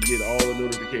so you can get all the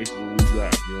notifications when we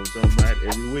drop. You know what I'm talking about?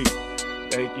 Every week.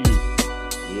 Thank you.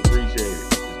 We appreciate it.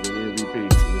 It's been MVP.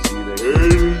 We'll see you next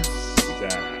week.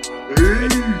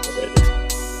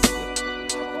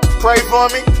 Pray for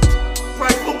me.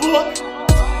 Pray for Book.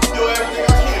 Do everything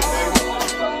I can.